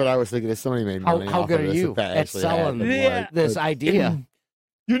just Yeah. what I was thinking. If somebody made How, money how off good of are this, you if that at actually selling happened, Yeah. like, this idea?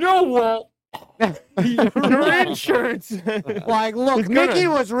 you know, Walt, your insurance. Like, look, It's gonna- Mickey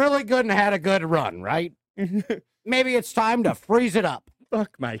was really good and had a good run, right? Maybe it's time to freeze it up.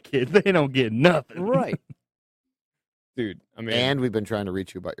 Fuck my kid. They don't get nothing. Right. Dude, I mean, and we've been trying to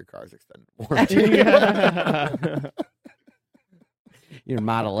reach you about your car's extended warranty. Your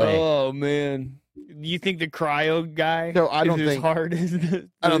Model A. oh man, you think the cryo guy? No, I don't is as think- hard as the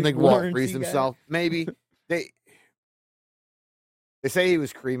I don't think Walt warranty frees guy? himself. Maybe they say he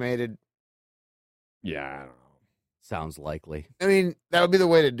was cremated. Yeah, I don't know. Sounds likely. I mean, that would be the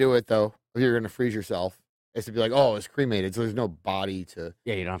way to do it, though. If you're going to freeze yourself, is to be like, "Oh, it's cremated," so there's no body to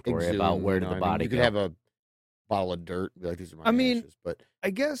Yeah, you don't have to worry exhume, about where you did know the what I mean? body You go. could have a bottle of dirt. And be like, these are my I mean, ashes. But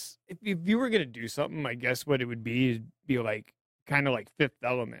I guess if you were gonna do something, I guess what it would be is be like kind of like Fifth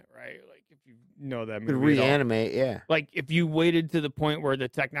Element, right? Like if you know that you could movie at all. reanimate. Yeah, Like if you waited to the point where the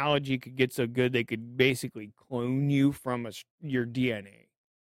technology could get so good they could basically clone you from your DNA,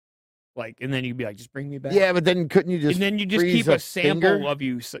 like, and then you'd be like, just bring me back. yeah. But then couldn't you just? and then you just freeze keep a sample finger? of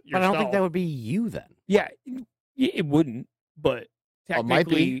yourself. But I don't think that would be you then. Yeah, it wouldn't. But Oh, it might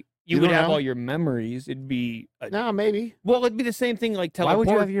be. technically, you You would don't have know? all your memories. It'd be No, maybe. well, it'd be the same thing like Why would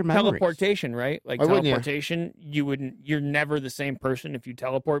you have your memories? teleportation, right? Like Why wouldn't you? teleportation, you're never the same person if you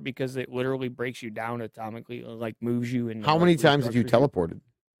teleport because it literally breaks you down atomically, like moves you and How many times have you teleported?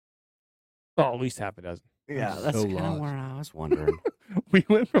 Oh, at least half a dozen. Yeah, I'm that's so kind of lost. where I was wondering. We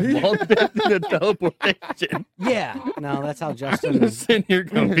went from multiple to teleportation. Yeah, no, that's how I'm Justin. just sitting here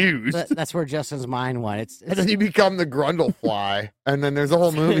confused. That's where Justin's mind went. And then you become the Grundlefly, and then there's a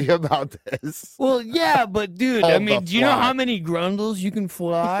whole movie about this. Well, yeah, but dude, Called I mean, the do you know Fly. how many grundles you can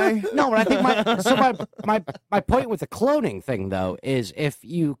fly? No, but I think my point with the cloning thing though is if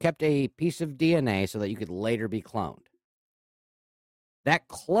you kept a piece of DNA so that you could later be cloned, that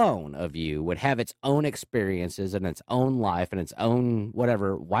clone of you would have its own experiences and its own life and its own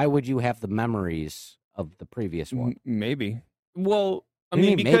whatever. Why would you have the memories of the previous one? Maybe. Well, I What do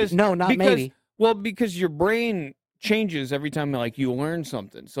you mean, maybe? because No, not because, maybe. Well, because your brain changes every time like you learn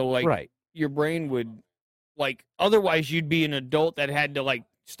something. So like Right. your brain would like otherwise you'd be an adult that had to like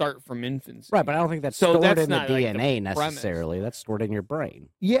start from infancy. Right, but I don't think that's So stored that's in the not, like, the DNA premise. necessarily. That's stored in your brain.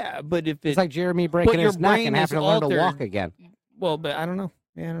 Yeah, but if It's it like Jeremy breaking your his neck brain and is having to learn to altered. walk again. well, but I don't know.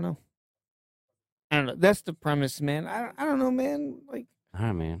 Yeah, I don't know. I don't know. That's the premise, man. I don't know, man. Like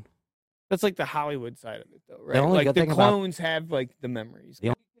Oh man. that's like the Hollywood side of it, though, right? only Like good the thing about- clones have like the memories.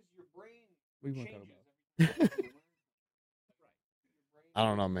 The We won't talk about it. I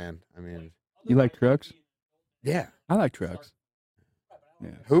don't know, man. I mean, You like trucks? yeah. I like trucks. Yeah,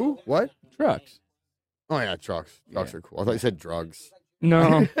 Who? What? trucks. Oh yeah, trucks. Trucks Yeah. are cool. I thought you said drugs.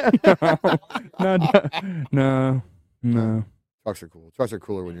 No, no. Trucks are cool. Trucks are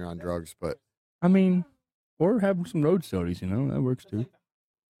cooler when you're on drugs, but I mean, or have some road stories. You know that works too.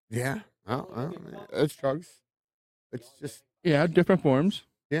 yeah, it's drugs. It's just Yeah, different forms.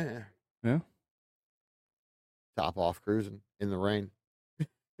 yeah. Yeah. Top off cruising in the rain.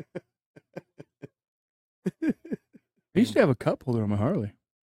 I used to have a cup holder on my Harley.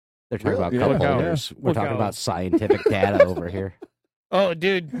 They're talking Really? about Yeah, cup look out. holders. We're Look talking out. about scientific data over here. Oh,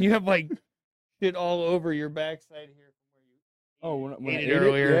 dude, you have like shit all over your backside here. Oh, when I Ate ate it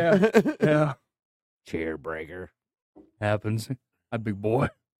earlier. Yeah, yeah. Chair breaker. Happens. A big boy.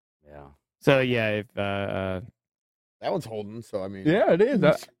 Yeah. So yeah, if That one's holding, so I mean, Yeah, it is.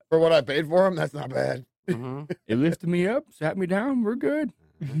 for what I paid for him, that's not bad. Mhm. It lifted me up, sat me down. We're good.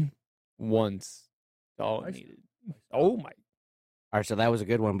 once, that's all it Nice. needed. Oh my! All right, so that was a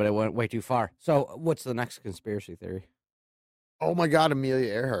good one, but it went way too far. So, what's the next conspiracy theory? Oh my God,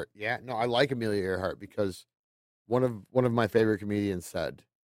 Amelia Earhart. Yeah, no, I like Amelia Earhart because one of my favorite comedians said,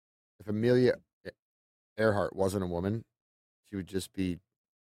 if Amelia Earhart wasn't a woman, she would just be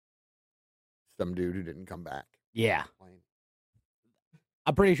some dude who didn't come back. Yeah.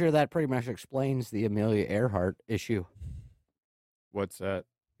 I'm pretty sure that pretty much explains the Amelia Earhart issue. What's that?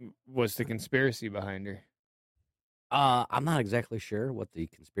 What's the conspiracy behind her? I'm not exactly sure what the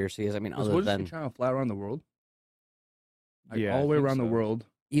conspiracy is. I mean, other Wasn't than she trying to fly around the world? Like Yeah, all I the way think around the so. world.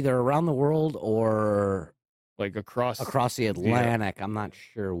 either around the world or Like across the Atlantic. I'm not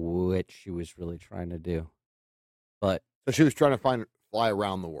sure which she was really trying to do. But So she was trying to fly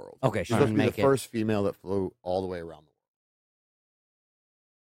around the world. okay, She's she supposed didn't to be make the it. first female that flew all the way around the world.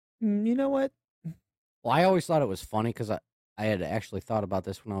 You know what? Well, I always thought it was funny because I had actually thought about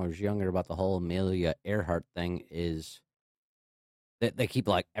this when I was younger about the whole Amelia Earhart thing. Is that they keep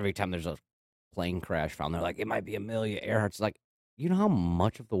like every time there's a plane crash found, they're like it might be Amelia Earhart. It's like, you know how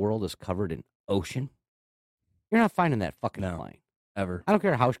much of the world is covered in ocean? You're not finding that fucking No. plane. Ever. I don't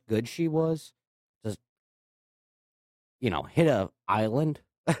care how good she was. Just hit a island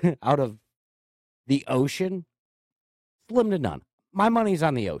out of the ocean. Slim to none. My money's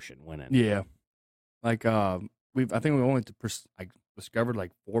on the ocean winning. Yeah. Like I think we only discovered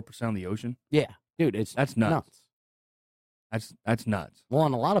like 4% of the ocean. Yeah, dude, it's That's nuts. That's nuts. Well,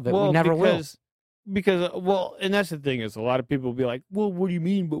 and a lot of it we never will. Because and that's the thing is a lot of people will be like, well, what do you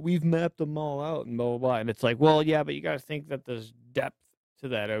mean? But we've mapped them all out and blah blah blah. And it's like, well, yeah, but you got to think that there's depth to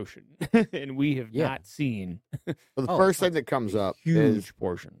that ocean, and we have Yeah. not seen So the Oh, first thing that comes up huge is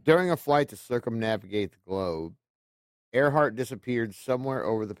portion. during a flight to circumnavigate the globe, Earhart disappeared somewhere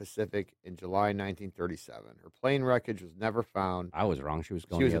over the Pacific in July 1937. Her plane wreckage was never found. I was wrong. She was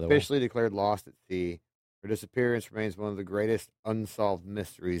going She was the other officially declared lost at sea. Her disappearance remains one of the greatest unsolved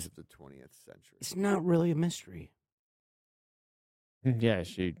mysteries of the 20th century. It's not really a mystery. Yeah,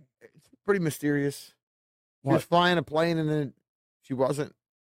 she. It's pretty mysterious. She was flying a plane and then she wasn't.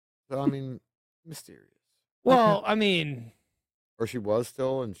 So, I mean, mysterious. Well, I mean, Or she was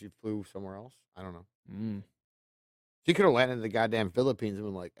still and she flew somewhere else. I don't know. She could have landed in the goddamn Philippines and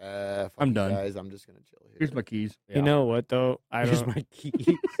been like, fuck I'm you done. guys, I'm just gonna chill here. Here's my keys. You know what though? Here's my key.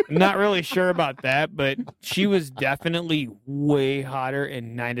 I'm not really sure about that, but she was definitely way hotter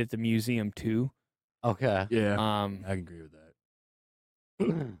in Night at the Museum too. Okay. Yeah, Um, I can agree with that.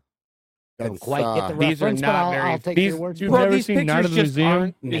 Don't That's, quite get the these are reference, but not I'll very. take these, your words. you've for it. never these seen Night pictures at the just Museum?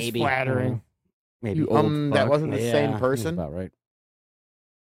 aren't as Maybe. flattering. Maybe. You old that fuck. wasn't the same that's person. about right.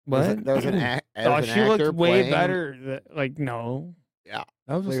 What? There was an, that Oh, was an she actor looked way playing- better. Like no, Yeah,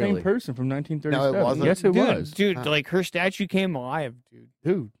 That was the Clearly. same person from 1937. No, it wasn't. Yes, it dude, was. dude. Huh. Like her statue came alive, dude.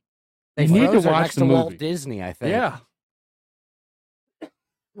 Dude. They You need to froze her watch next the to Walt movie. Disney, I think. Yeah.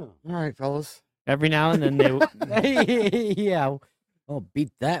 all right, fellas. Every now and then they. Yeah. Oh,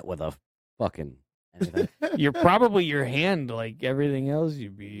 beat that with a fucking anything. You're probably your hand, like everything else you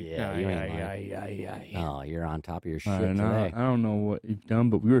beat. Yeah, you ain't lying. Oh, you're on top of your shit I don't know. today. I don't know what you've done,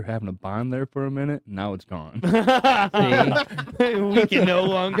 but we were having a bond there for a minute. And now it's gone. We can no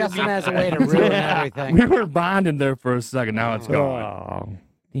longer. Justin be has a way to friends. ruin everything. We were bonding there for a second. Now it's gone. Oh,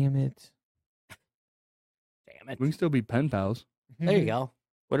 damn it! Damn it. We can still be pen pals. There you go.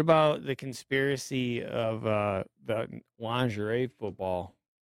 What about the conspiracy of the lingerie football?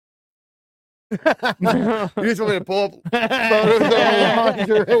 You just want me to pull up photos of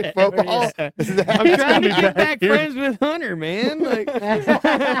lingerie football? I'm trying to be get back back here. friends with Hunter, man. Like,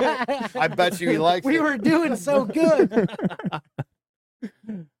 I bet you he likes We it. were doing so good.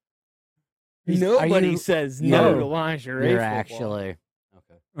 nobody you- says you're- no to lingerie You're football. actually.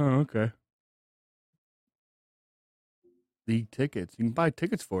 Okay. Oh, okay. The tickets. You can buy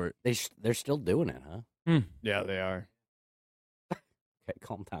tickets for it. They're still doing it, huh? Yeah, they are. Okay,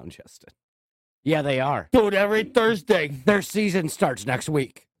 calm down, Justin. Yeah, they are. Dude, every Thursday. Their season starts next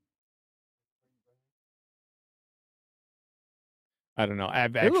week. I don't know.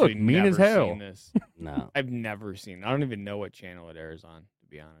 I've They look actually mean never as hell. seen this. No, I've never seen. I don't even know what channel it airs on, to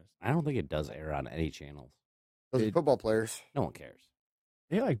be honest. I don't think it does air on any channels. Those are football players. No one cares.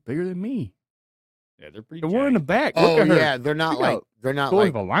 They're like bigger than me. Yeah, they're pretty. The one in the jacked. back. Oh Look at her. yeah, they're not Look like out. they're not Sort like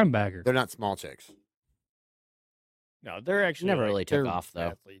of a linebacker. they're not small chicks. No, they're actually Never like, really took they're off, though.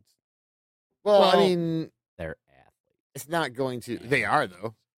 Athletes. Well, I Well- mean, They're athletes. it's not going to. They are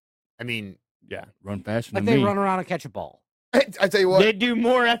though. I mean, Yeah, Run faster Like than they me. run around and catch a ball. I tell you what. they do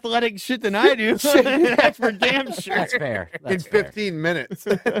more athletic shit than I do. That's for damn sure. That's fair. in That's fair. 15 minutes,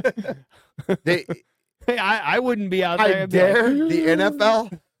 they. Hey, I wouldn't be out there. I I'd be like, dare the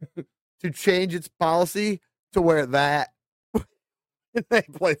NFL to change its policy to where that they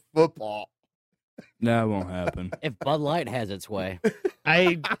play football. That won't happen. If Bud Light has its way.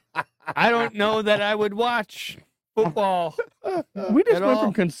 I don't know that I would watch football. We just At went all.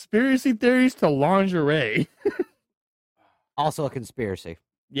 from conspiracy theories to lingerie. Also a conspiracy.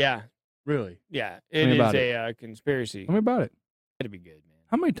 Yeah, Really? yeah, Tell it me is about a conspiracy. Tell me about it. It'd be good, man.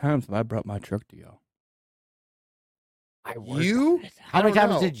 How many times have I brought my truck to y'all? You? How many don't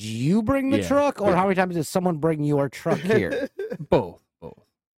times know. did you bring the Yeah. truck, or Yeah. how many times did someone bring your truck here? Both.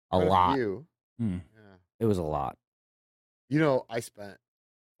 A lot. You. Hmm. Yeah. It was a lot. You know, I spent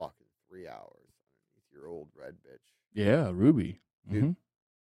fucking 3 hours underneath your old red bitch, Yeah, Ruby. Dude. Mhm.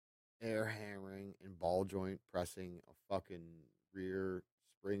 air hammering and ball joint pressing a fucking rear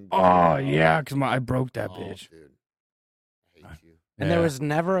spring. Oh yeah, because I broke that Oh, bitch. dude. I hate you. And there Yeah. was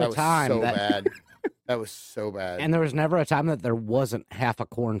never That a was time so that bad. That was so bad. and there was never a time that there wasn't half a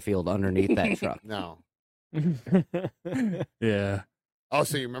cornfield underneath that truck. no. Yeah. Oh,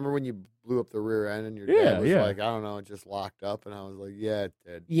 so you remember when you blew up the rear end and your Yeah, dad was yeah. like, I don't know, it just locked up, and I was like, yeah, it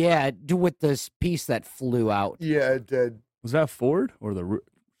did. Yeah, with this piece that flew out. Yeah, it did. Was that Ford or the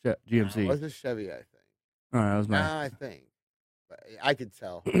GMC? It was a Chevy, I think. All right, that was my. Nah, I think. But I could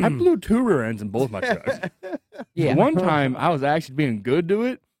tell. I blew two rear ends in both my trucks. Yeah. One time I was actually being good to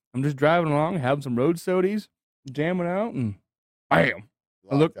it. I'm just driving along, having some road sodies, jamming out, and bam,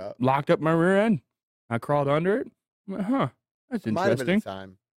 I Locked looked, up. locked up my rear end. I crawled under it. I went, huh, that's Might have been the interesting.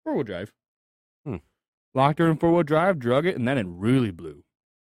 time. 4-wheel drive. Hmm. Locked her in 4-wheel drive, drug it, and then it really blew.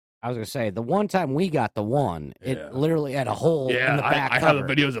 I was gonna say the one time we got the one, Yeah. it literally had a hole in the back I have the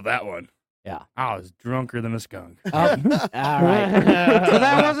cover. videos of that one. Yeah. I was drunker than a skunk. Oh, all right. So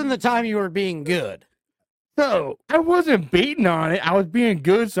that wasn't the time you were being good. So I wasn't beating on it. I was being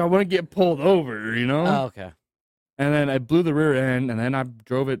good, so I wouldn't get pulled over, you know. Oh, okay. And then I blew the rear end, and then I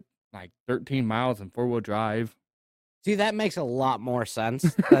drove it like 13 miles in 4-wheel drive. See, that makes a lot more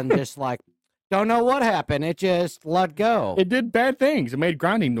sense than just like, don't know what happened. It just let go. It did bad things. It made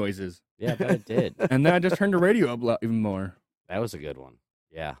grinding noises, Yeah, but it did. and then I just turned the radio up even more. That was a good one.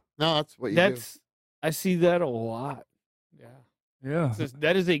 Yeah. No, that's what you That's I see that a lot. Yeah. Yeah.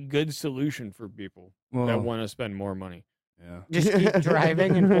 That is a good solution for people that Well, want to spend more money. yeah. Just keep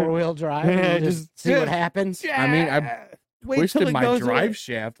driving in 4-wheel drive Yeah, and just see what happens. I mean, I Wait till twisted it my goes drive away.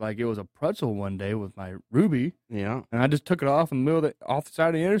 shaft like it was a pretzel one day with my Ruby, Yeah. and I just took it off in the middle of off the side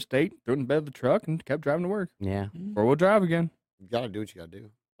of the interstate, threw it in the bed of the truck, and kept driving to work. Yeah. 4-wheel drive again. You gotta do what you gotta do.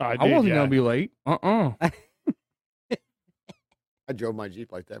 I wasn't gonna be late. I drove my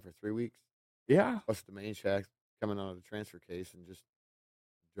Jeep like that for 3 weeks. Yeah. Plus the main shaft coming out of the transfer case, and just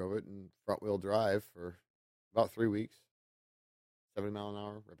drove it in front wheel drive for about 3 weeks. 70 mile an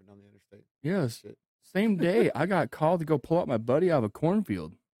hour, ripping down the interstate. Yes. Shit. Same day, I got called to go pull out my buddy out of a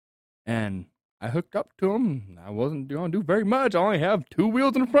cornfield, and I hooked up to him. I wasn't going to do very much. I only have 2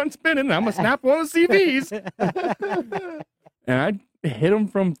 wheels in the front spinning. And I'm gonna snap one of the CVs, and I hit him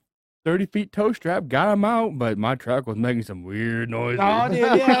from 30 feet toe strap, got him out, but my truck was making some weird noises. Oh, dude,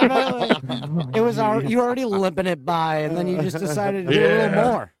 yeah. It was you were already limping it by, and then you just decided to do a little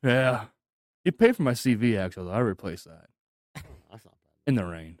more. Yeah. You paid for my CV, actually. I replaced that That's not bad. in the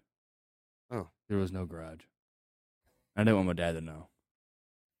rain. Oh. There was no garage. I didn't want my dad to know.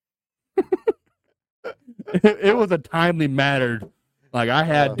 it was a timely matter. Like, I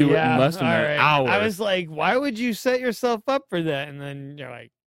had to do it in less than an hour. I was like, why would you set yourself up for that? And then you're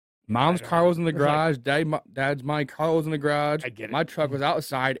like, Mom's I don't car know. was in the It's like- garage. Dad's my car was in the garage. I get it. My truck was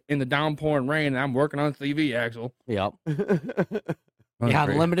outside in the downpouring rain, and I'm working on CV axle. Yep. That was Yeah,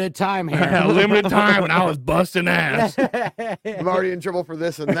 crazy. limited time I had here. limited time when I was busting ass. I'm already in trouble for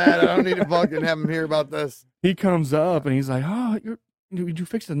this and that. I don't need to fucking have him hear about this. He comes up and he's like, "Oh, did you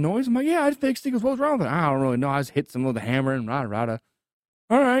fix the noise?" I'm like, "Yeah, I fixed it." He goes, "What's wrong with it?" I don't really know. I just hit some with a hammer and rada.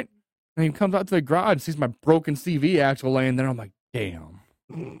 All right. And he comes out to the garage and sees my broken CV axle laying there. I'm like, "Damn,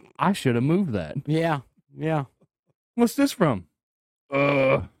 I should have moved that." Yeah. Yeah. What's this from?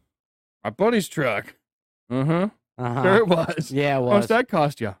 My buddy's truck. Uh-huh. Sure it was. Yeah, it How much was. that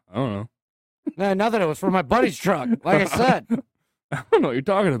cost you? I don't know. No, nothing. It was for my buddy's truck. Like I said. I don't know what you're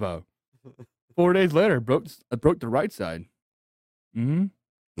talking about. 4 days later, I broke the right side.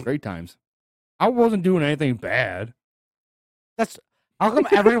 Great times. I wasn't doing anything bad. That's how come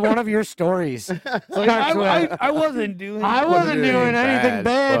every one of your stories starts with, I wasn't doing I wasn't doing anything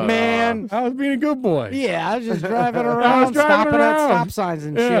bad, but, man. I was being a good boy. Yeah, I was just driving I was around, driving stopping at around. stop signs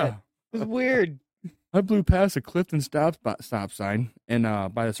and Yeah. shit. It was weird. I blew past the Clifton stop sign and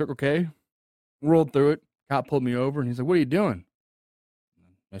by the Circle K, rolled through it. Cop pulled me over and he's like, "What are you doing?"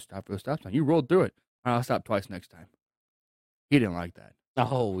 I stopped for the stop sign. You rolled through it. I'll stop twice next time. He didn't like that.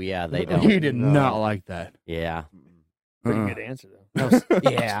 Oh, yeah, they don't. He did No. not like that. Yeah. Pretty Uh-uh. good answer though.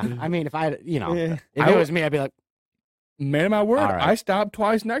 Yeah. I mean, if I, Yeah. if it was me, I'd be like, Man of my word, All right. I stopped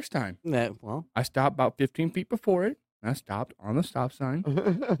twice next time. well, I stopped about 15 feet before it. And I stopped on the stop sign.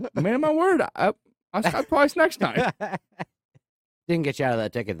 Man of my word, I stopped twice next time. didn't get you out of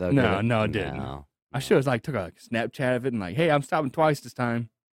that ticket, though. No, did it? no, it didn't. No. I should have took a Snapchat of it and like, "Hey, I'm stopping twice this time."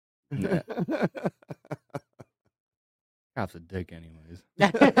 Nah, cop's a dick, anyways.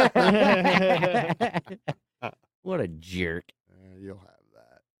 What a jerk. You'll have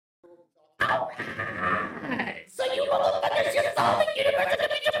that. So you motherfuckers should solve the universe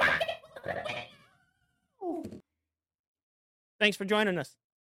and your pocket. Thanks for joining us.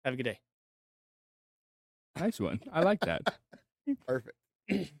 Have a good day. Nice one. I like that. Perfect.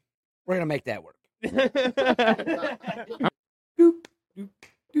 We're going to make that work.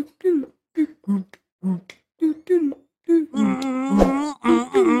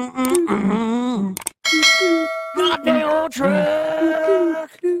 My dang old truck,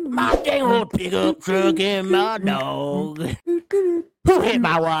 my dang old pickup truck, and my dog. Who hit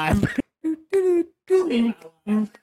my wife?